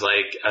 I was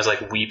like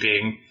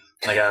weeping,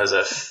 like I was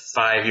a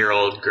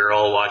 5-year-old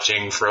girl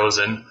watching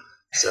Frozen.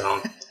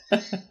 So,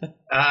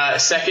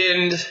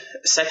 second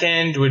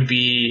would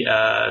be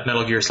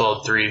Metal Gear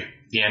Solid 3,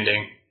 the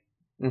ending.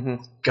 Mm-hmm.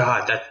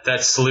 God,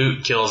 that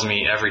salute kills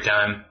me every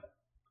time.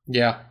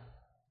 Yeah.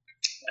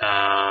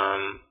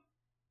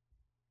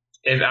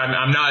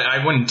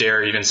 I wouldn't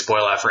dare even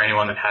spoil that for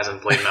anyone that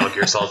hasn't played Metal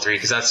Gear Solid 3,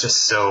 because that's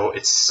just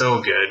it's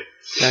so good.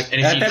 That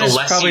is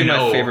probably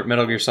my favorite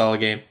Metal Gear Solid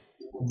game.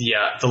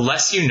 Yeah, the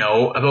less you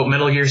know about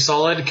Metal Gear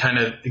Solid, kind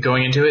of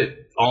going into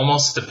it,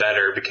 almost the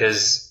better,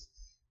 because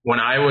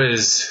when I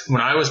was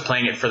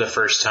playing it for the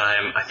first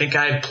time, I think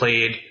I had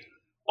played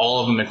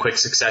all of them in quick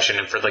succession,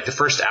 and for like the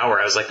first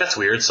hour, I was like, that's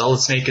weird.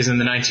 Solid Snake is in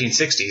the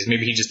 1960s.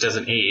 Maybe he just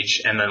doesn't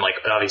age, and then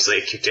like obviously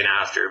it kicked in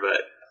after,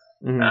 but.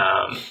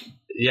 Mm-hmm.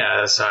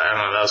 Yeah, so I don't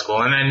know. That was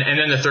cool. And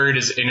then the third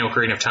is in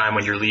Ocarina of Time,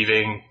 when you're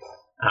leaving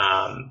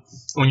the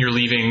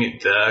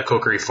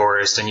Kokiri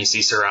Forest and you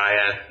see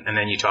Soraya, and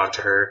then you talk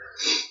to her,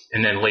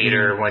 and then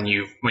later when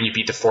you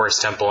beat the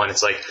Forest Temple, and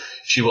it's like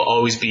she will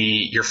always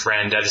be your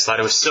friend. I just thought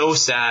it was so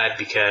sad,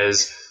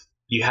 because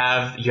you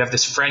have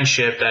this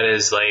friendship that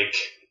is like,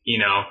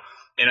 in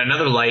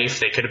another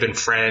life they could have been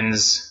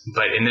friends,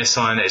 but in this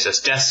one it's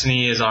just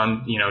destiny is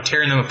on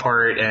tearing them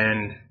apart,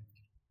 and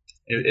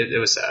it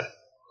was sad.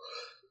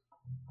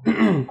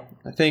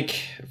 I think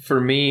for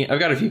me, I've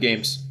got a few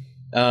games.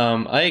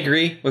 I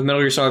agree with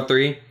Metal Gear Solid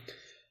 3,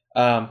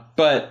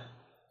 but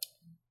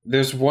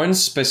there's one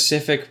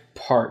specific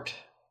part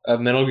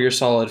of Metal Gear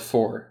Solid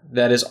 4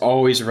 that has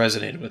always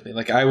resonated with me.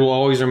 Like, I will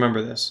always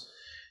remember this.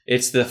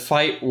 It's the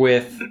fight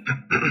with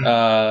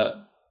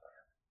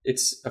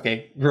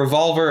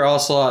Revolver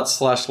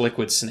Ocelot /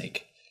 Liquid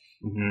Snake.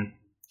 Mm-hmm.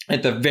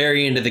 At the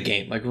very end of the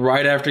game, like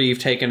right after you've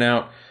taken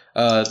out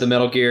the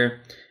Metal Gear,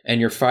 and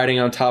you're fighting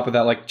on top of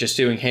that, like just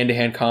doing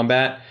hand-to-hand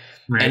combat.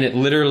 Right. And it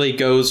literally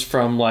goes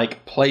from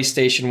like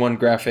PlayStation 1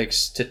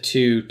 graphics to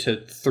 2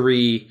 to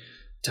 3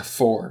 to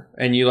 4.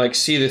 And you like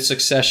see the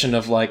succession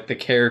of like the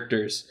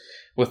characters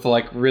with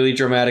like really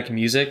dramatic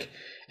music.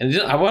 And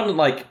I wasn't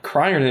like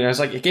crying or anything. I was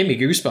like, it gave me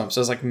goosebumps.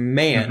 I was like,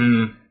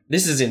 man,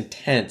 this is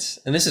intense.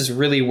 And this is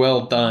really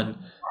well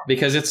done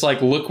because it's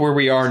like, look where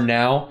we are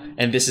now.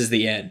 And this is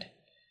the end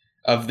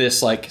of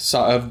this like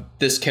of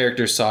this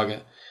character's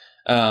saga.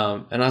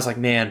 And I was like,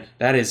 man,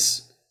 that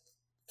is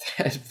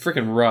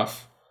freaking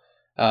rough.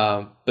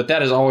 But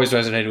that has always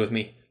resonated with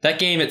me. That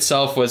game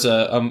itself was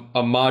a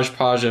modge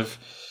podge of,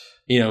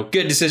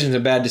 good decisions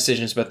and bad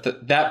decisions.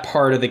 But that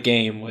part of the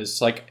game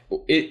was like,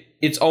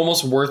 it's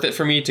almost worth it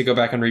for me to go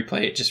back and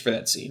replay it just for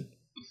that scene.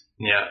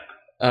 Yeah.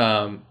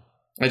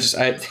 I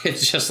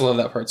just love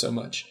that part so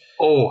much.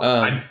 Oh,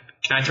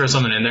 can I throw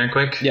something in there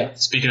quick? Yeah.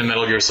 Speaking of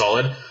Metal Gear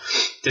Solid,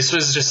 this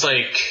was just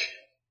like,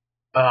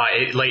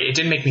 it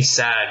didn't make me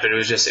sad, but it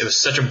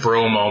was such a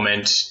bro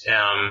moment.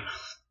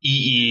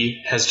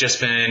 EE has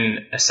just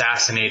been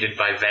assassinated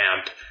by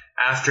Vamp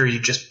after you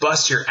just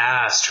bust your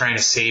ass trying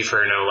to save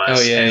her, no less.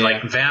 Oh, yeah, and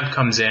yeah. Vamp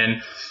comes in,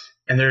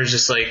 and there's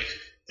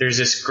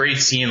this great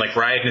scene, like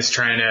Raiden is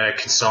trying to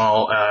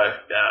console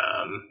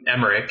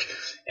Emmerich,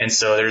 and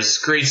so there's this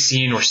great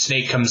scene where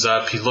Snake comes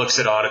up, he looks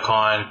at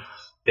Otacon,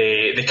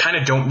 they kind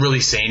of don't really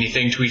say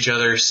anything to each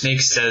other. Snake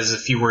says a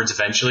few words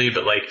eventually,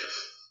 but like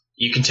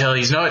you can tell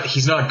he's not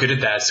good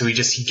at that, so he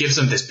gives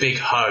him this big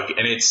hug,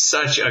 and it's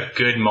such a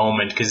good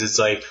moment because it's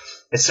like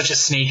it's such a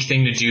Snake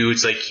thing to do.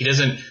 It's like he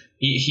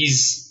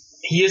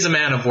is a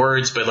man of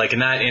words, but like in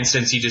that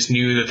instance he just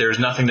knew that there was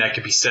nothing that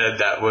could be said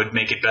that would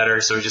make it better,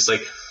 so he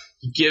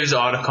gives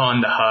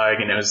Otacon the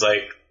hug, and it was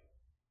like,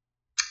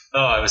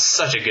 oh, it was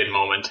such a good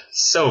moment.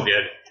 So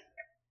good.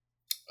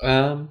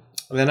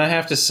 Then I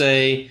have to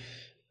say,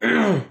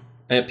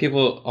 and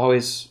people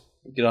always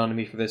get on to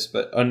me for this,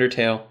 but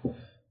Undertale,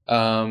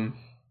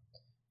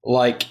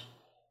 like,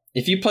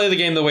 if you play the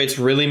game the way it's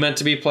really meant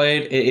to be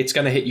played, it's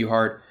going to hit you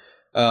hard.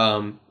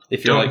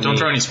 If you're don't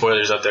throw any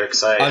spoilers out there,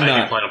 because I do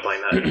plan on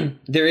playing that.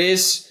 There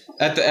is,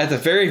 at the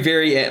very,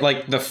 very end,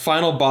 like, the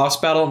final boss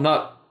battle,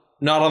 not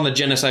on the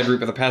genocide route,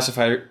 but the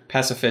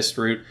pacifist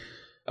route.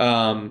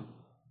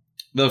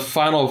 The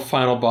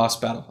final boss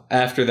battle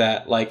after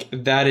that, like,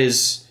 that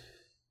is,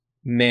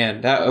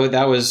 man,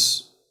 that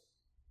was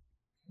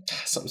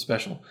something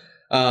special.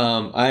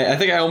 I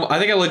think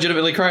I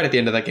legitimately cried at the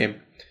end of that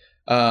game.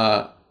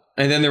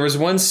 And then there was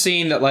one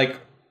scene that, like,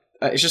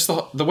 it's just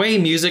the way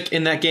music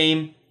in that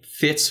game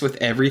fits with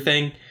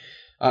everything.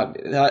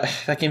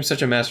 That game's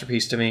such a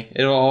masterpiece to me.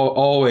 It'll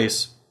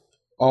always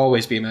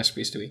be a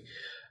masterpiece to me.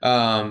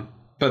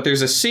 But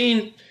there's a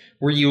scene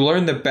where you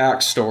learn the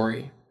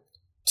backstory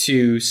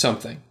to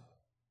something,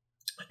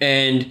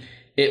 and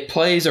it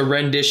plays a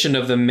rendition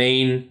of the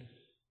main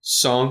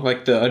song,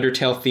 like the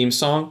Undertale theme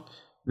song,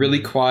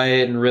 really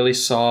quiet and really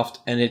soft,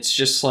 and it's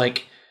just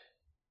like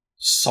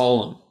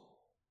solemn,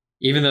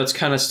 even though it's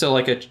kind of still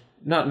like a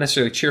not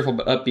necessarily cheerful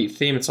but upbeat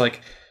theme. It's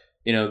like,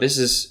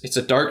 it's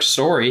a dark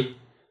story,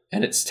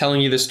 and it's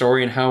telling you the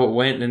story and how it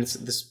went, and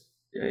it's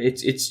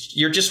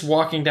you're just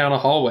walking down a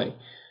hallway.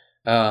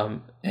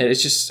 And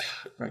it's just,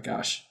 oh my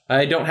gosh,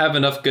 I don't have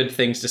enough good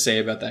things to say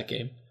about that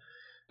game.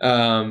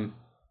 And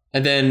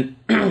then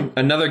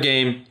another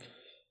game,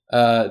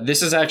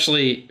 this is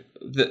actually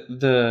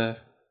the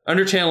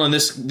Undertale and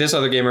this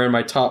other game are in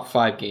my top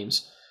 5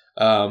 games.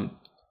 I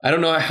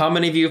don't know how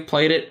many of you have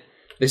played it.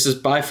 This is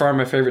by far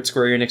my favorite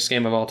Square Enix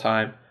game of all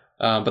time.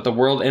 But The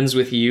World Ends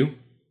With You.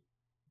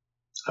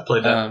 I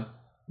played that.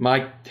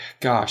 My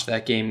gosh,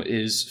 that game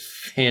is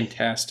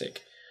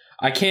fantastic.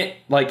 I can't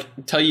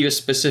tell you a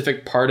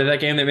specific part of that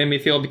game that made me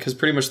feel, because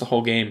pretty much the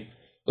whole game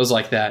was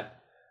like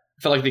that.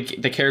 I felt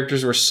like the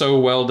characters were so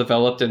well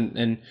developed,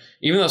 and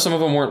even though some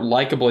of them weren't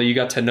likable, you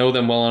got to know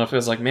them well enough. It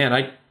was like, man,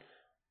 I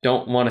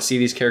don't want to see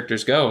these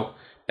characters go.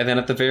 And then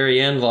at the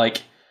very end,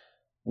 like,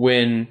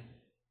 when,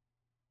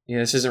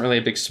 this isn't really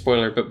a big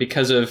spoiler, but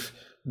because of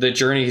the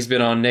journey he's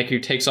been on,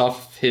 Neku takes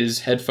off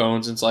his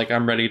headphones and it's like,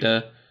 I'm ready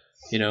to,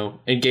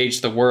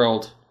 engage the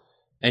world.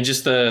 And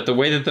just the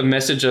way that the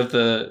message of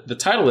the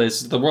title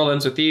is, the world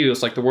ends with you.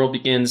 It's like the world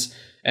begins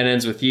and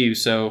ends with you.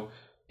 So,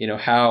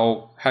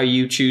 how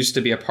you choose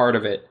to be a part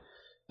of it.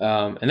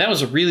 And that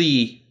was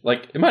really,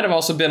 it might have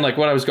also been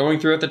what I was going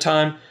through at the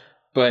time,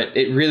 but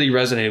it really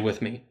resonated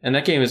with me. And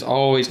that game is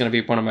always going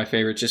to be one of my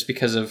favorites, just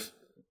because of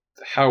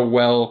how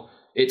well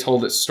it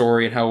told its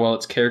story and how well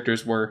its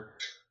characters were.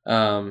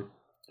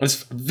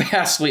 It's a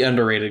vastly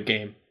underrated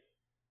game.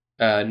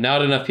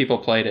 Not enough people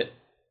played it.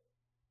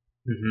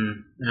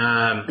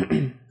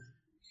 Mm-hmm.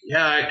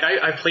 Yeah,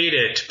 I played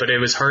it, but it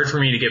was hard for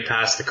me to get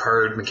past the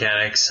card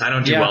mechanics. I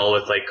don't do well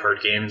with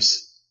card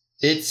games.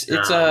 It's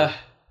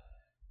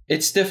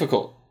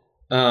difficult.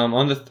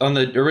 On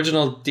the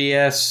original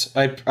DS,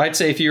 I'd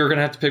say if you were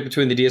gonna have to pick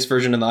between the DS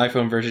version and the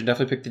iPhone version,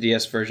 definitely pick the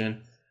DS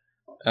version.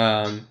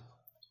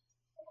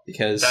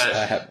 Because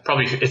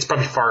it's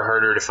probably far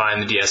harder to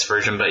find the DS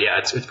version, but yeah,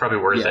 it's probably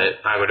worth it.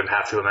 I would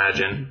have to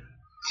imagine.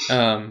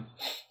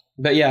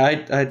 But yeah,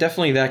 I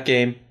definitely that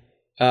game.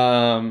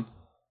 And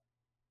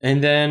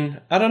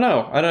then I don't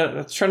know. I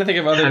was trying to think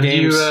of other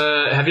games.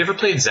 Have you ever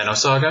played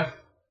Xenosaga?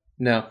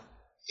 No.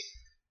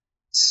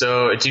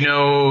 So do you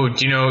know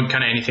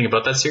kind of anything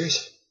about that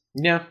series?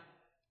 Yeah.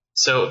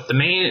 So the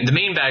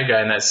main bad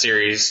guy in that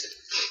series,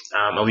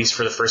 at least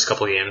for the first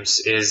couple games,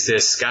 is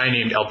this guy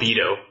named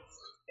Albedo,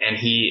 and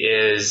he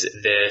is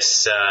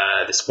this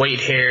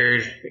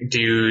white-haired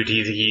dude.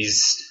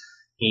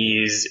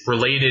 He's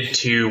related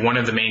to one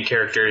of the main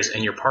characters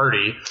in your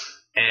party,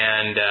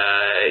 and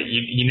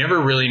you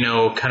never really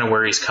know kind of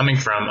where he's coming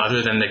from,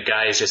 other than the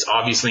guy is just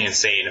obviously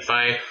insane. If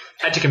I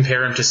had to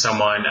compare him to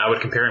someone, I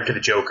would compare him to the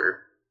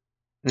Joker.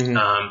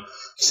 Mm-hmm.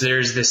 So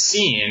there's this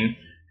scene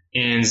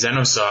in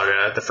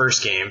Xenosaga, the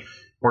first game,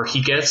 where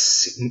he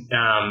gets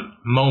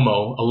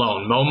Momo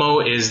alone.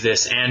 Momo is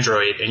this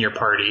android in your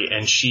party,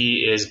 and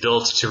she is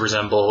built to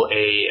resemble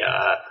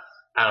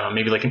I don't know,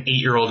 maybe like an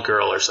 8-year-old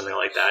girl or something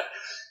like that.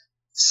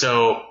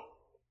 So,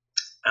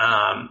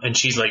 and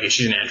she's an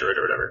android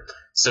or whatever.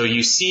 So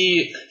you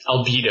see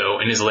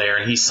Albedo in his lair,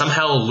 and he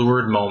somehow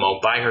lured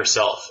Momo by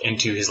herself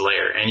into his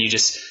lair, and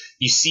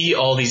you see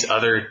all these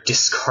other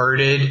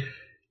discarded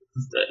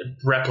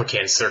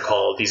replicants, they're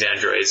called, these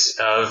androids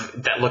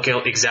that look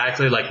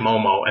exactly like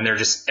Momo, and they're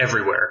just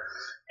everywhere.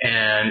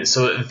 And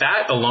so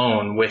that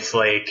alone, with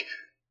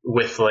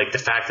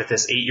the fact that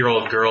this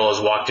 8-year-old girl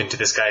has walked into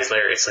this guy's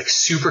lair, it's like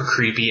super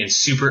creepy and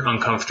super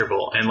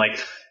uncomfortable. And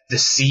like the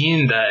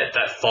scene that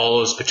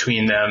follows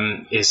between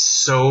them is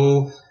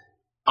so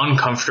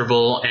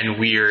uncomfortable and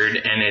weird,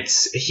 and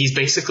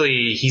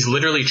he's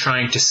literally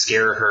trying to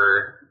scare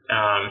her.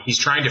 He's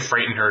trying to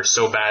frighten her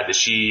so bad that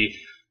she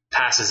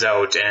passes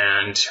out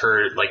and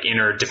her like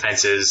inner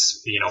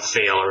defenses,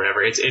 fail or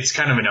whatever. It's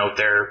kind of an out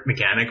there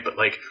mechanic, but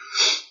like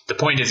the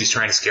point is he's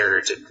trying to scare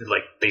her to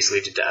like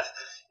basically to death.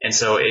 And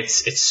so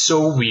it's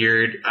so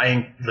weird.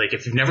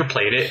 If you've never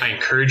played it, I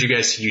encourage you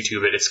guys to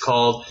YouTube it. It's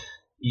called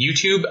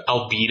YouTube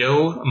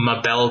Albedo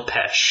Mabel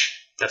Pêche.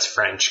 That's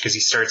French, because he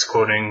starts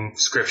quoting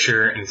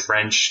scripture in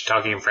French,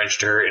 talking in French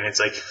to her, and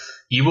it's like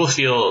you will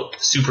feel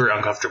super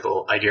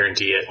uncomfortable, I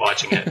guarantee it,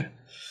 watching it.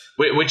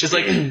 Which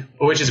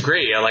is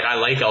great. I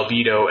like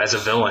Albedo as a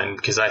villain,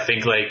 because I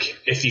think like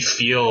if you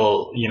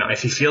feel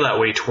that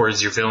way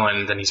towards your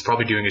villain, then he's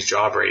probably doing his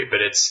job right.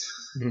 But it's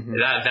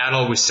that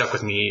always stuck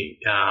with me.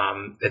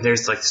 And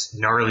there's like this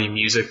gnarly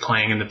music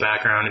playing in the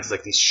background. It's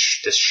like this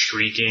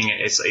shrieking.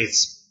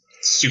 It's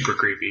super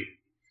creepy.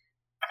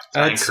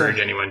 I encourage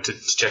anyone to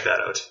check that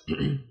out.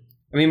 I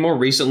mean, more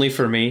recently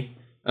for me,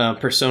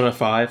 Persona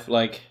 5,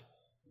 like.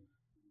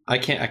 I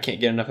can't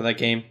get enough of that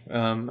game.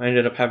 I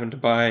ended up having to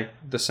buy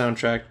the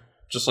soundtrack,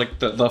 just like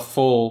the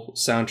full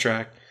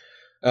soundtrack,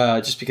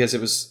 just because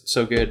it was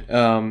so good.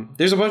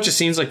 There's a bunch of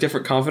scenes, like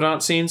different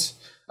confidant scenes,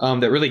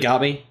 that really got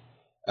me.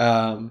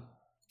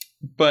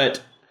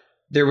 But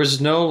there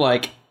was no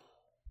like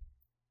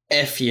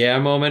F yeah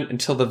moment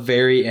until the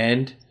very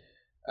end,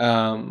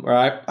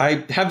 where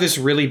I have this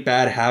really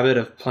bad habit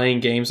of playing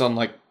games on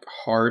like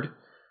hard,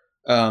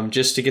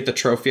 just to get the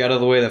trophy out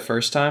of the way the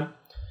first time.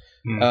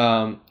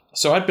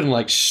 So I'd been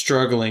like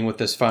struggling with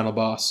this final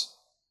boss,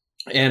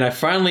 and I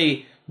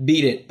finally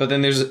beat it. But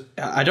then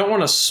I don't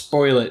want to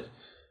spoil it,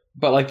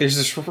 but like there's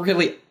this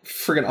really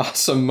friggin'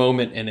 awesome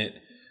moment in it,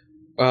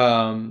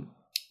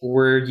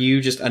 where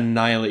you just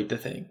annihilate the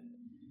thing.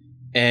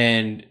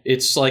 And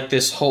it's like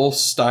this whole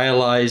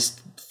stylized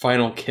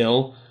final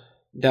kill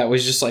that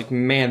was just like,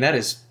 man,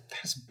 that's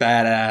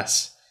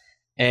badass.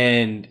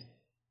 And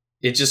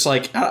it just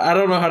like, I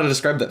don't know how to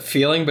describe that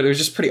feeling, but it was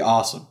just pretty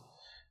awesome.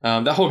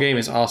 That whole game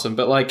is awesome,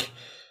 but like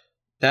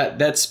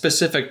that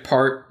specific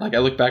part, like I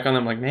look back on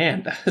them like,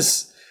 man,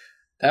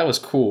 that was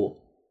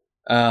cool.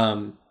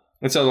 And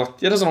so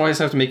it doesn't always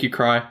have to make you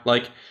cry.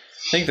 Like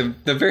I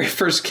think the very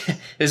first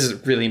this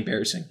is really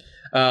embarrassing.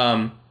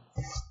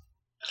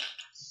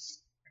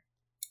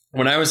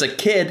 When I was a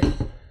kid,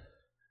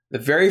 the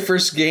very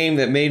first game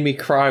that made me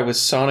cry was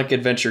Sonic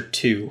Adventure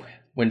 2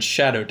 when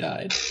Shadow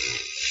died.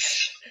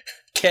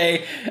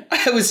 Okay,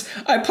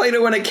 I played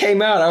it when it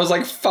came out. I was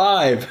like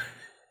 5.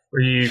 Were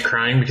you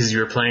crying because you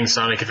were playing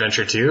Sonic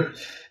Adventure 2?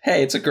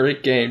 Hey, it's a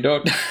great game.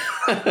 Don't.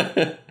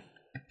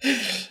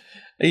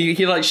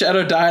 He like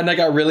Shadow died, and I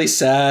got really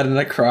sad, and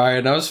I cried.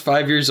 And I was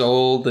 5 years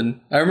old,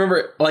 and I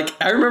remember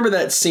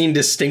that scene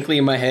distinctly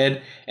in my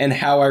head and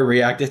how I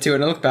reacted to it.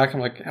 And I look back, I'm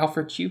like,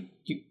 Alfred, you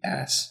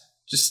ass,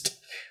 just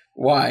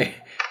why?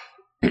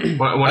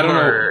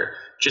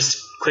 Just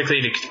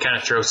quickly to kind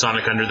of throw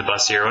Sonic under the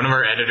bus here. One of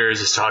our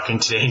editors is talking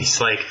today, and he's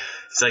like,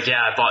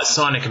 yeah, I bought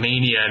Sonic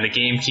Mania, and the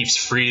game keeps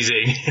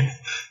freezing,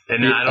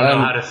 and I don't know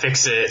how to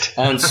fix it.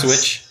 On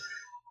Switch?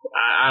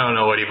 I don't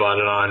know what he bought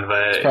it on,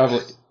 but it's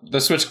probably the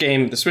Switch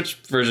game. The Switch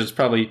version is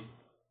probably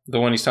the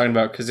one he's talking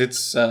about, because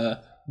it's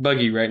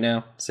buggy right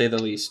now, to say the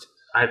least.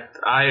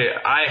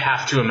 I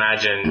have to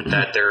imagine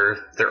that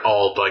they're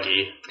all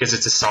buggy because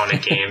it's a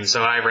Sonic game.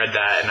 So I read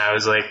that and I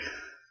was like,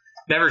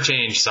 never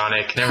change,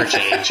 Sonic, never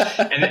change.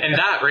 and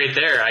that right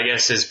there, I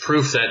guess, is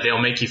proof that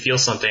they'll make you feel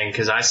something,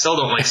 because I still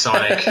don't like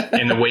Sonic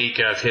in the wake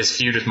of his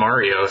feud with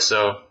Mario.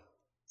 So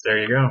there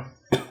you go.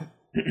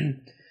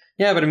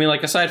 Yeah, but I mean,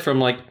 like, aside from,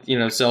 like, you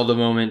know, Zelda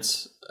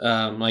moments,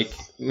 like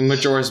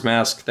Majora's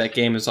Mask, that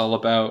game is all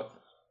about,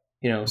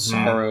 you know,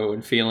 sorrow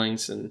and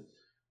feelings, and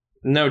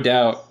no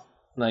doubt,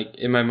 like,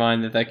 in my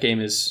mind, that game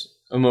is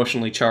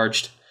emotionally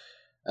charged.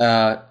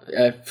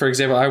 For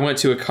example, I went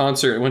to a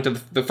concert. I went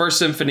to the first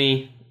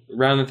symphony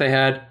round that they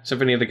had,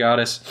 Symphony of the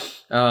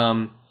Goddess.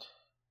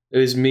 It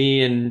was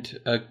me and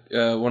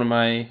one of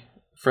my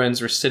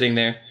friends were sitting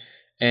there,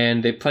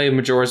 and they played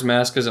Majora's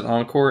Mask as an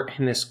encore,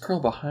 and this girl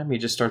behind me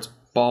just starts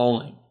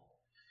bawling.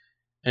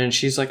 And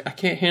she's like, I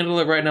can't handle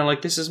it right now.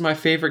 Like, this is my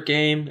favorite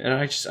game, and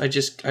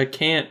I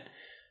can't.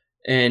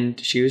 And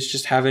she was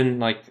just having,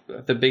 like,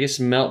 the biggest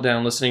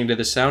meltdown listening to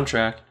the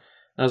soundtrack.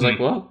 And I was like,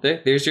 well,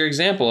 there's your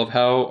example of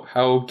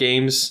how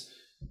games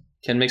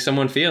can make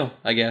someone feel,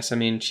 I guess. I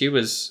mean, she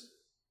was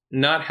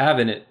not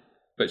having it,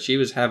 but she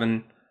was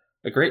having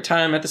a great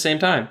time at the same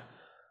time.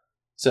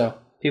 So,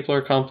 people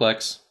are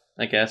complex,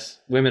 I guess.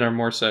 Women are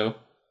more so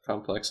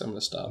complex. I'm going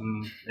to stop.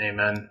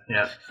 Amen.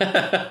 Yeah.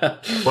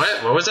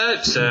 What was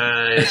that?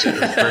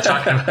 We're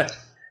talking about...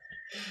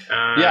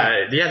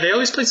 Yeah, they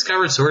always played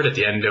Skyward Sword at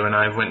the end when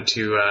I went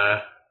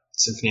to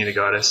Symphony of the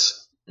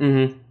Goddess.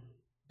 Mm-hmm.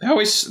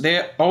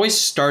 They always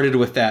started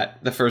with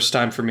that the first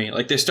time for me.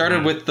 Like, they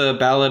started with the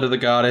Ballad of the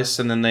Goddess,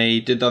 and then they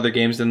did the other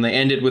games, then they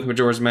ended with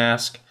Majora's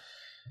Mask.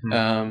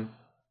 But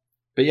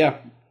yeah.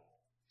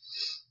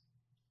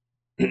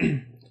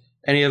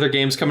 Any other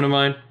games coming to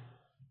mind?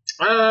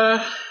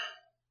 I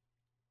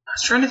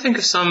was trying to think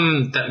of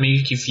some that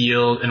make you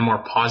feel in a more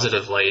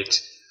positive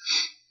light.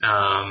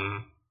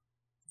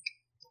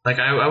 Like,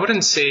 I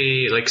wouldn't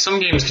say... Like, some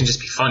games can just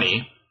be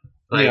funny.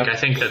 Like, I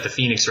think that the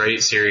Phoenix Wright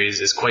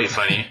series is quite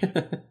funny.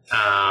 But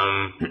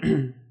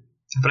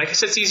I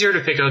guess it's easier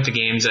to pick out the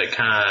games that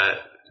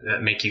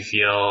that make you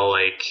feel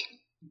like,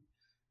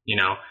 you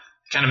know,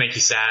 kind of make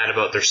you sad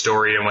about their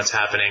story and what's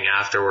happening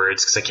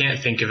afterwards. Because I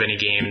can't think of any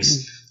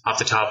games off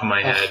the top of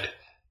my head.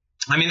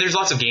 I mean, there's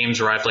lots of games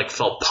where I've, like,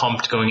 felt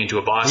pumped going into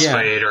a boss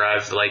fight, or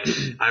I've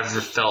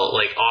felt,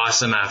 like,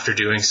 awesome after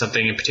doing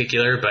something in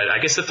particular. But I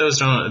guess that those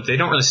don't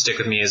really stick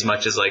with me as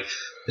much as, like,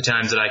 the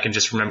times that I can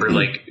just remember,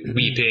 like,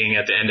 weeping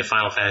at the end of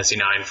Final Fantasy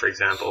IX, for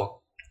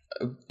example.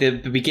 The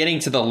beginning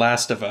to The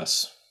Last of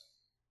Us.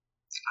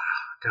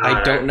 God,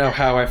 I don't know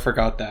how I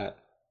forgot that.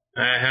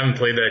 I haven't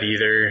played that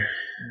either.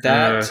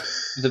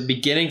 The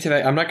beginning to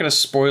that, I'm not going to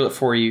spoil it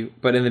for you,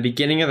 but in the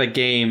beginning of the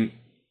game,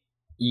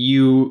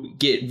 you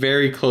get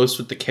very close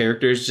with the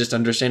characters, just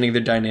understanding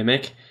their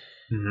dynamic,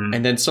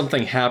 and then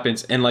something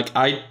happens, and, like,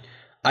 I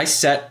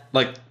sat,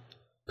 like,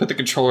 put the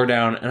controller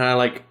down, and I,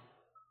 like,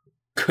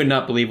 could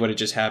not believe what had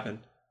just happened.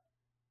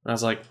 I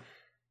was like,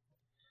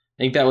 I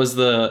think that was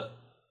the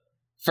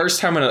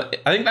first time I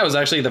think that was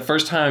actually the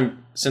first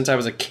time since I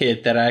was a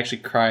kid that I actually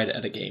cried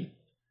at a game.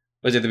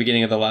 Was at the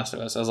beginning of The Last of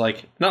Us. I was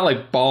like, not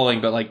like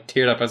bawling, but like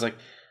teared up. I was like,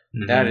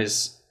 that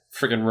is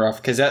freaking rough,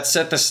 because that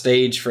set the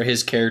stage for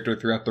his character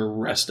throughout the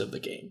rest of the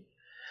game.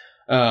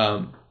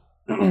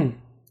 And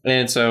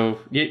so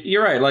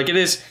you're right. Like, it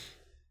is,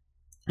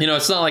 you know,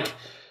 it's not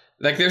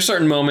like there's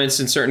certain moments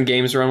in certain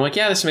games where I'm like,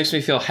 yeah, this makes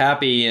me feel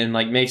happy and,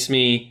 like, makes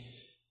me,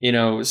 you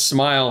know,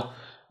 smile.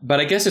 But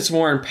I guess it's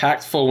more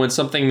impactful when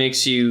something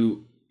makes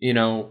you, you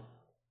know,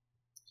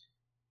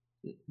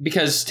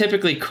 because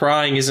typically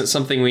crying isn't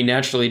something we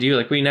naturally do.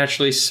 Like, we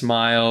naturally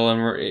smile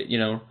and we're, you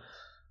know,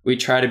 we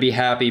try to be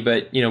happy,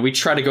 but, you know, we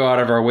try to go out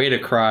of our way to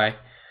cry,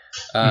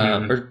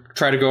 or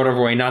try to go out of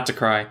our way not to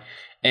cry,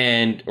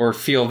 or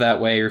feel that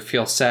way, or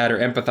feel sad, or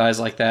empathize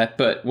like that.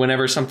 But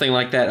whenever something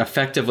like that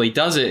effectively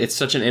does it, it's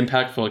such an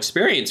impactful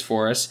experience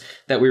for us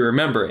that we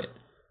remember it.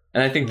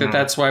 And I think that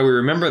that's why we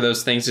remember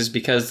those things, is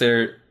because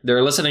they're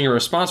eliciting a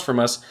response from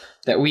us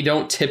that we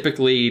don't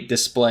typically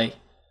display,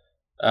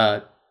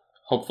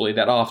 hopefully,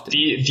 that often.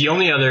 The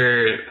only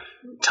other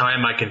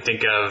time I can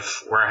think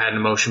of where I had an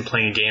emotion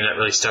playing a game that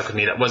really stuck with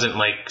me that wasn't,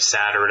 like,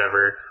 sad or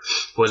whatever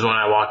was when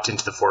I walked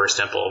into the Forest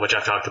Temple, which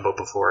I've talked about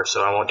before,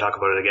 so I won't talk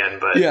about it again.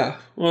 But yeah,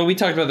 well, we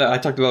talked about that. I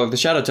talked about the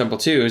Shadow Temple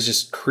too. It was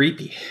just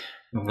creepy,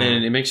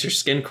 and it makes your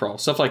skin crawl.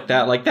 Stuff like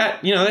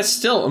that, you know, that's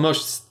still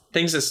emotions,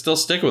 things that still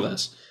stick with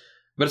us.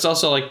 But it's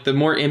also, like, the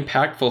more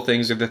impactful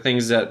things are the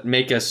things that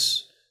make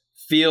us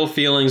feel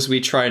feelings we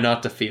try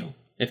not to feel,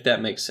 if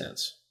that makes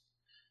sense.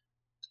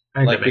 I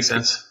think that makes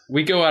sense.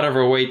 We go out of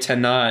our way to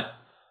not,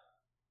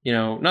 you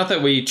know, not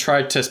that we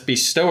try to be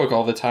stoic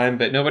all the time,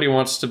 but nobody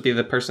wants to be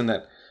the person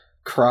that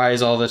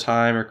cries all the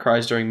time or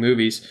cries during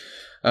movies.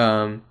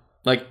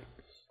 Like,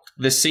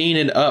 the scene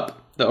in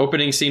Up, the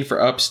opening scene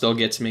for Up still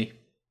gets me.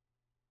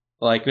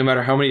 Like, no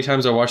matter how many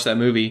times I watch that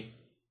movie,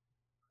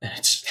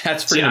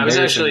 that's pretty I was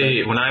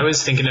actually, when I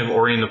was thinking of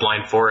Ori and the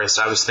Blind Forest,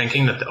 I was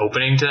thinking that the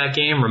opening to that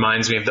game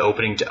reminds me of the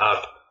opening to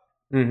Up.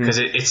 Because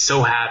it's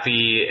so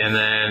happy, and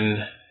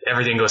then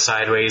everything goes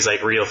sideways,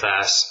 like, real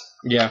fast.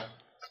 Yeah.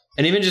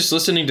 And even just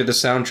listening to the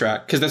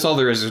soundtrack, because that's all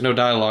there is. There's no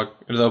dialogue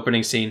in the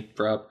opening scene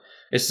for Up.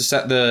 It's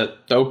the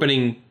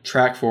opening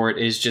track for it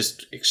is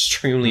just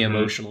extremely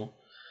emotional.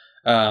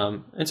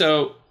 And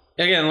so,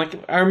 again, like,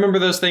 I remember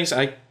those things.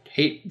 I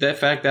hate the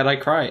fact that I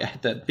cry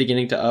at the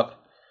beginning to Up.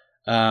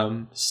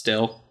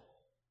 still,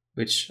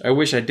 which I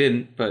wish I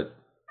didn't, but...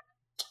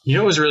 You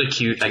know what was really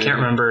cute? I can't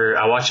remember.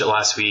 I watched it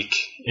last week,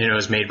 and it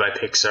was made by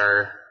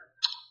Pixar.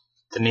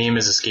 The name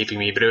is escaping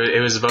me, but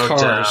it was about...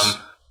 Cars.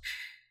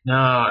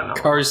 No.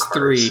 Cars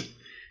 3. It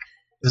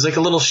was like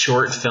a little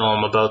short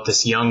film about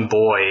this young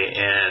boy,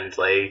 and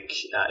like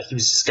he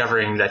was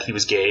discovering that he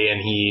was gay,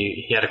 and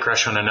he had a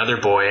crush on another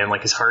boy, and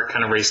like his heart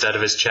kind of raced out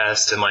of his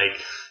chest, and like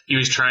he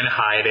was trying to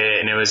hide it,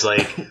 and it was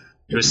like...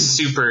 It was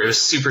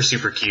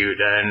super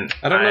cute, and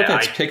I don't know if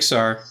that's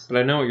Pixar, but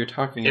I know what you're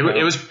talking about.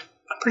 It was.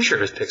 I'm pretty sure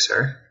it was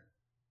Pixar.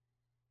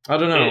 I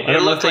don't know.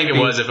 It looked like it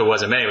was if it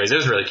wasn't. Anyways, it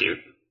was really cute.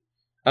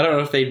 I don't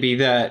know if they'd be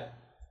that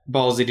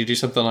ballsy to do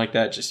something like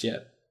that just yet.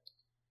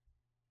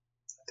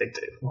 I think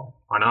they. Well,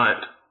 why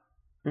not?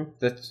 I'm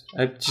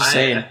just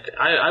saying.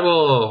 I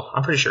will.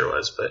 I'm pretty sure it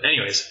was, but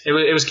anyways,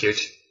 it was cute.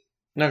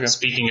 Okay.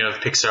 Speaking of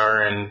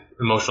Pixar and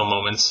emotional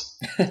moments,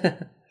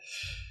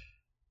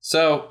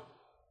 so.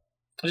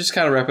 I'll just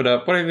kind of wrap it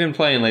up. What have you been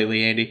playing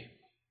lately, Andy?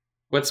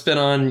 What's been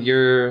on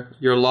your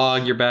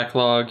log, your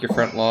backlog, your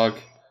front log,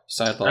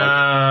 side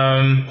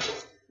log?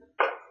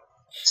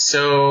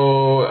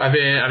 So I've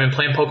been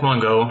playing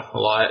Pokemon Go a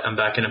lot. I'm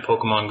back into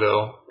Pokemon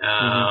Go.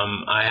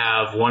 I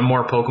have one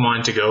more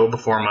Pokemon to go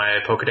before my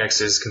Pokedex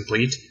is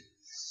complete.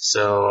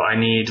 So I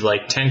need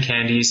like 10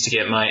 candies to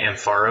get my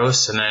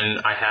Ampharos, and then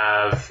I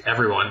have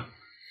everyone.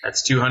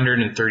 That's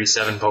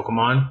 237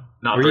 Pokemon.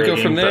 Not Where do you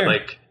go from there? But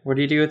like, what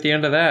do you do at the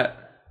end of that?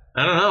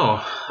 I don't know.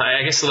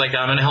 I guess like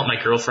I'm gonna help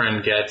my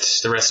girlfriend get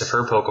the rest of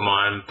her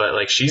Pokemon, but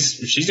like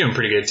she's doing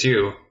pretty good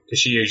too because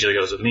she usually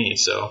goes with me.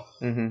 So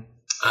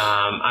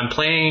I'm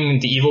playing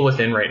The Evil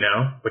Within right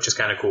now, which is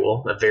kind of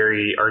cool. A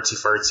very artsy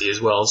fartsy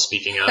as well.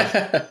 Speaking of,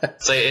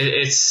 it's like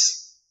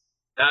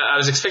I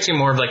was expecting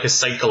more of like a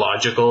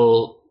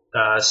psychological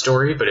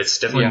story, but it's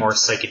definitely more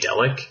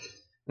psychedelic.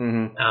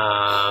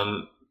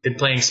 Been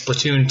playing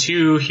Splatoon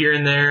 2 here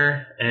and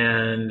there,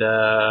 and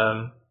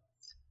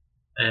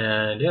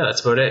yeah,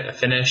 that's about it. I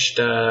finished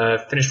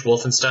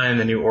Wolfenstein: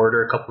 The New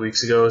Order a couple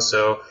weeks ago.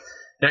 So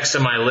next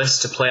on my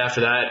list to play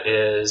after that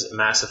is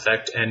Mass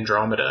Effect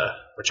Andromeda,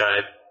 which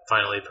I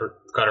finally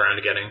got around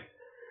to getting.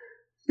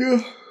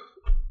 Yeah.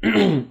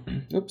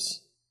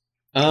 Oops.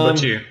 What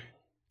about you?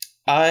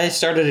 I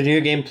started a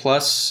New Game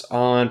Plus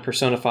on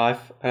Persona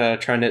 5. I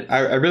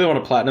really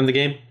want to platinum the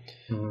game.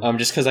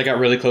 Just because I got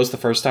really close the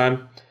first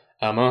time.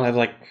 I only have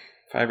like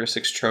 5 or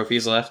 6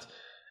 trophies left.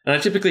 And I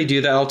typically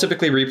do that. I'll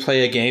typically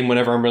replay a game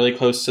whenever I'm really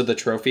close to the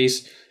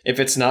trophies. If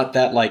it's not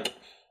that, like,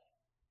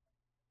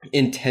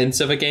 intense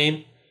of a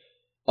game.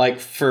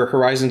 Like, for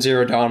Horizon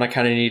Zero Dawn, I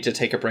kind of need to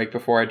take a break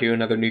before I do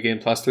another New Game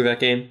Plus through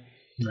that game.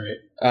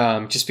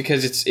 Right. Just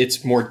because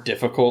it's more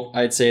difficult,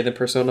 I'd say, than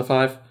Persona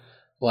 5.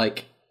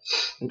 Like,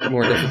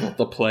 more difficult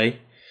to play.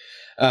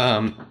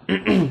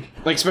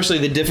 Like, especially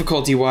the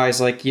difficulty-wise,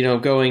 like, you know,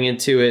 going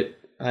into it,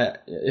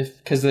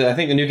 because I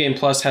think the New Game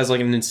Plus has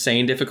like an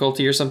insane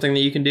difficulty or something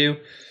that you can do,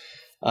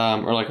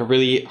 or like a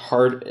really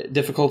hard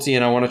difficulty,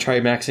 and I want to try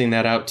maxing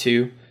that out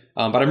too.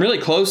 But I'm really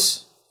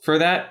close for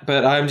that.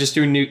 But I'm just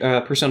doing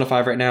Persona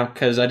 5 right now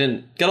because I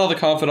didn't get all the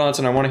confidants,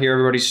 and I want to hear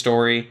everybody's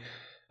story.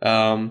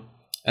 And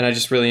I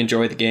just really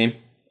enjoy the game.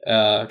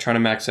 Trying to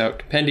max out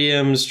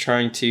compendiums,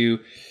 trying to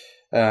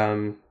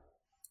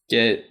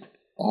get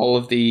all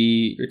of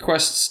the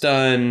requests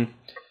done,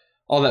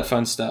 all that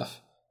fun stuff.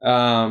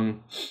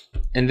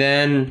 And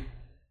then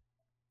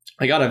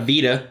I got a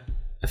Vita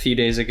a few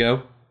days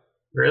ago.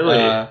 Really?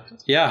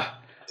 Yeah.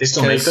 They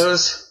still make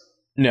those?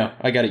 No,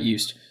 I got it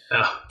used.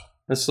 Oh.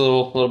 This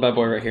little bad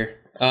boy right here.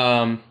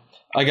 I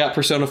got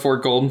Persona 4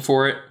 Golden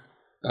for it.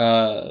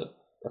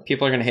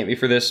 People are going to hate me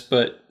for this,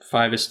 but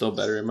 5 is still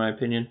better in my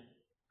opinion.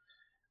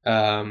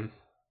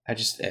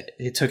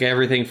 It took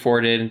everything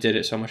 4 did and did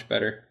it so much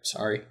better.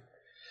 Sorry.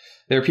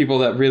 There are people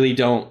that really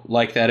don't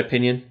like that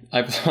opinion.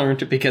 I've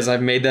learned because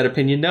I've made that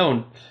opinion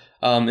known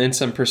in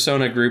some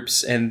Persona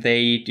groups, and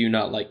they do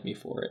not like me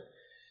for it.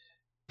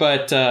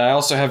 But I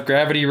also have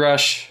Gravity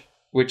Rush,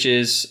 which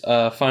is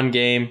a fun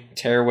game.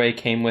 Tearaway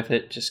came with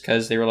it just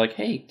because they were like,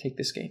 hey, take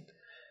this game.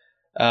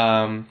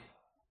 And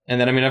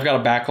then, I mean, I've got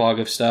a backlog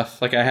of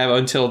stuff. Like, I have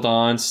Until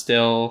Dawn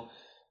still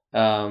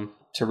to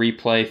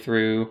replay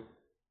through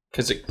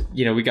because,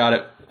 we got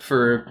it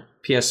for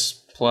PS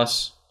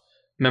Plus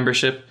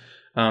membership.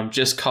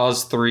 Just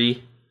Cause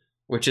 3,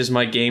 which is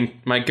my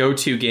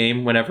go-to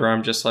game whenever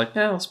I'm just like,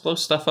 let's blow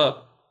stuff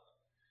up.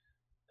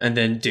 And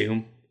then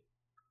Doom.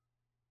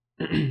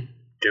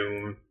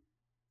 Doom.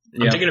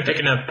 I'm thinking of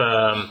picking up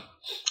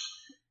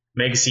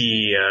Mega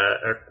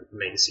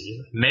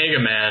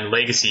Man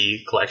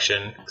Legacy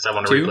Collection because I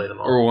want to replay them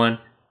all. Or 1?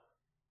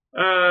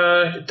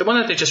 The one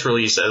that they just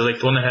released, like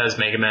the one that has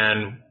Mega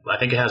Man. I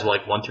think it has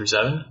like 1 through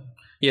 7.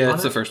 Yeah,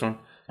 that's the first one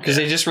because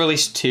they just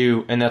released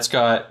 2, and that's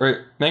got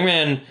Mega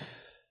Man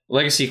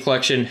Legacy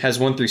Collection has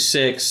 1 through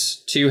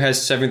 6. 2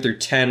 has 7 through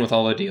 10 with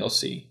all the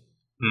DLC.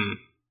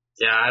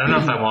 Yeah, I don't know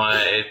if I want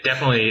it.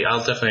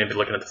 I'll definitely be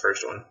looking at the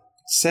first one.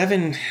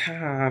 7,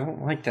 I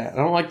don't like that. I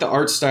don't like the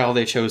art style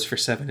they chose for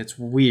 7. It's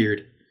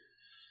weird.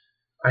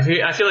 I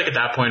feel like at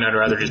that point I'd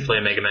rather just play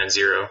Mega Man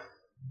Zero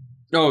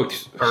Oh,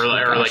 or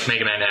like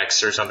Mega Man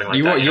X or something like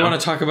you that. You want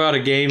to talk about a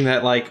game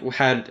that like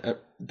had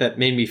that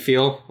made me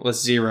feel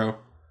was Zero.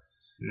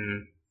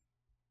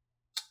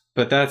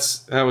 But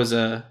that was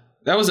an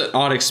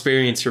odd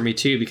experience for me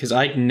too, because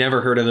I'd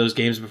never heard of those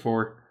games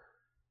before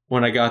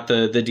when I got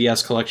the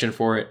DS collection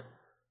for it.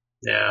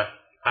 Yeah.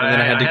 I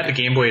had the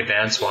Game Boy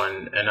Advance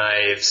one, and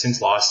I've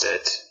since lost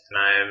it, and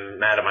I'm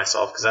mad at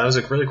myself because that was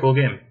a really cool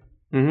game.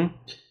 Mm-hmm.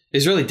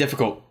 It's really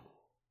difficult.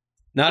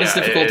 Not as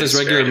difficult as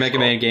regular Mega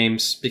Man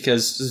games,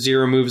 because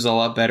Zero moves a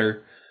lot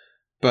better.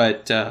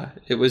 But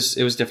it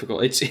was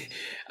difficult. It's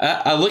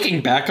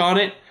looking back on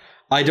it,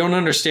 I don't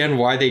understand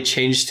why they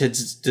changed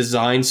his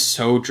design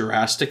so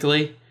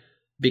drastically.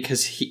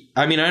 Because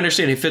I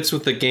understand it fits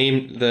with the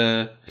game,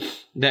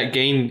 that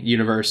game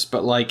universe,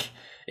 but like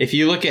if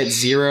you look at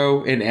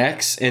Zero in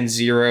X and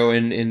Zero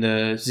in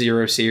the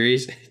Zero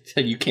series,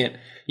 you can't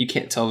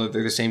tell that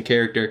they're the same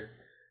character.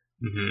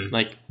 Mm-hmm.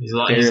 Like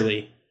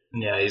barely.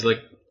 He's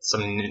like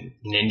some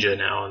ninja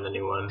now in the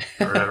new one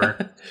or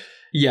whatever.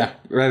 Yeah,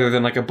 rather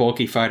than like a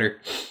bulky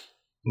fighter.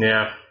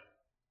 Yeah.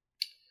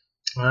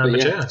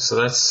 But yeah, so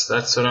that's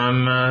what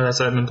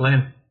I've been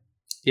playing.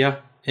 Yeah,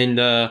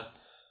 and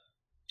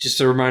just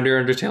a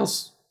reminder,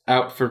 Undertale's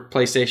out for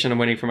PlayStation. I'm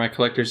waiting for my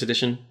collector's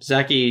edition.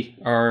 Zachy,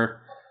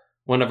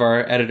 one of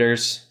our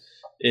editors,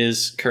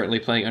 is currently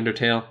playing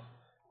Undertale,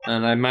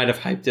 and I might have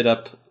hyped it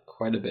up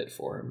quite a bit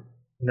for him.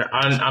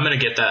 I'm gonna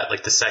get that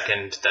like the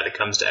second that it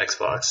comes to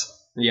Xbox.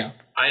 Yeah,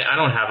 I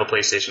don't have a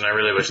PlayStation. I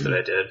really wish that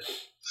I did.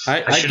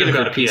 I should have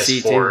got a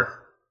PC PS4. too.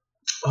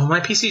 Oh, my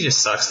PC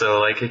just sucks though.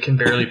 Like it can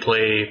barely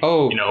play.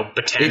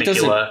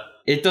 Botanicula.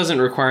 It doesn't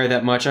require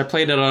that much. I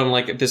played it on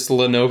like this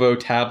Lenovo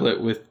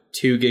tablet with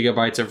 2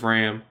 gigabytes of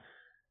RAM.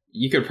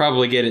 You could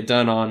probably get it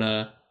done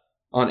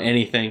on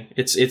anything.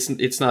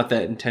 It's not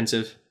that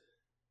intensive.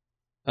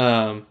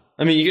 You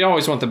can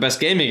always want the best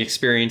gaming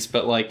experience,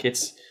 but like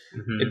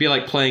it'd be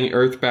like playing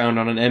Earthbound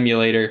on an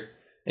emulator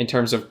in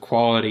terms of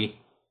quality,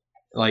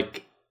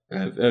 like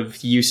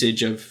of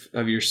usage of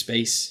your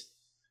space.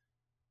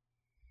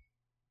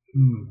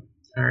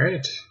 All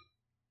right.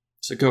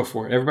 So go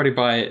for it. Everybody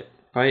buy it.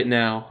 Buy it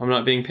now. I'm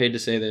not being paid to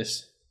say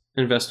this.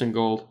 Invest in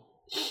gold.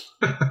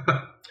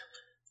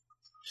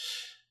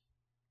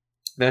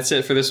 That's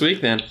it for this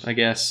week then, I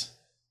guess.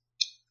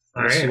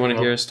 Unless you want to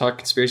hear us talk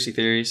conspiracy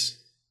theories,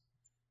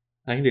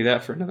 I can do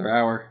that for another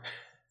hour.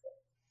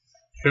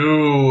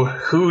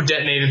 Who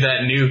detonated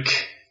that nuke?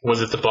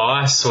 Was it the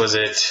boss? Was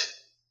it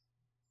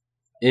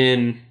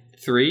in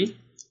 3?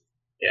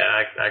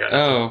 Yeah, I got it.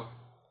 Oh,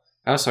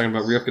 I was talking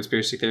about real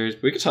conspiracy theories.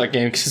 We could talk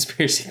game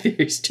conspiracy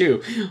theories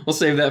too. We'll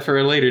save that for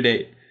a later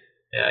date.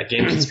 Yeah,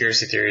 game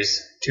conspiracy theories.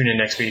 Tune in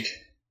next week.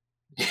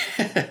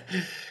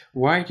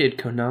 Why did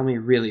Konami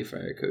really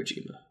fire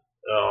Kojima?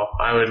 Oh,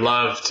 I would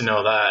love to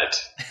know that.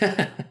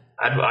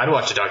 I'd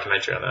watch a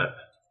documentary on that.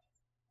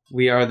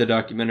 We are the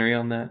documentary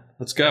on that.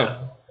 Let's go.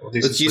 Yeah,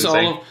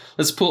 we'll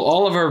let's pull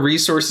all of our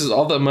resources,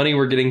 all the money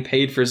we're getting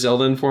paid for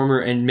Zelda Informer,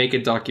 and make a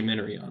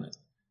documentary on it.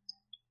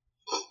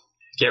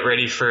 Get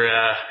ready for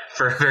a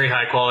very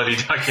high quality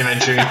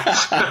documentary.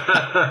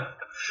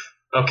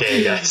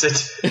 Okay, guys.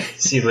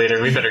 See you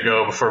later. We better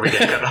go before we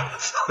get cut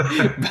off.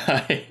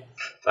 Bye.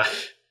 Bye.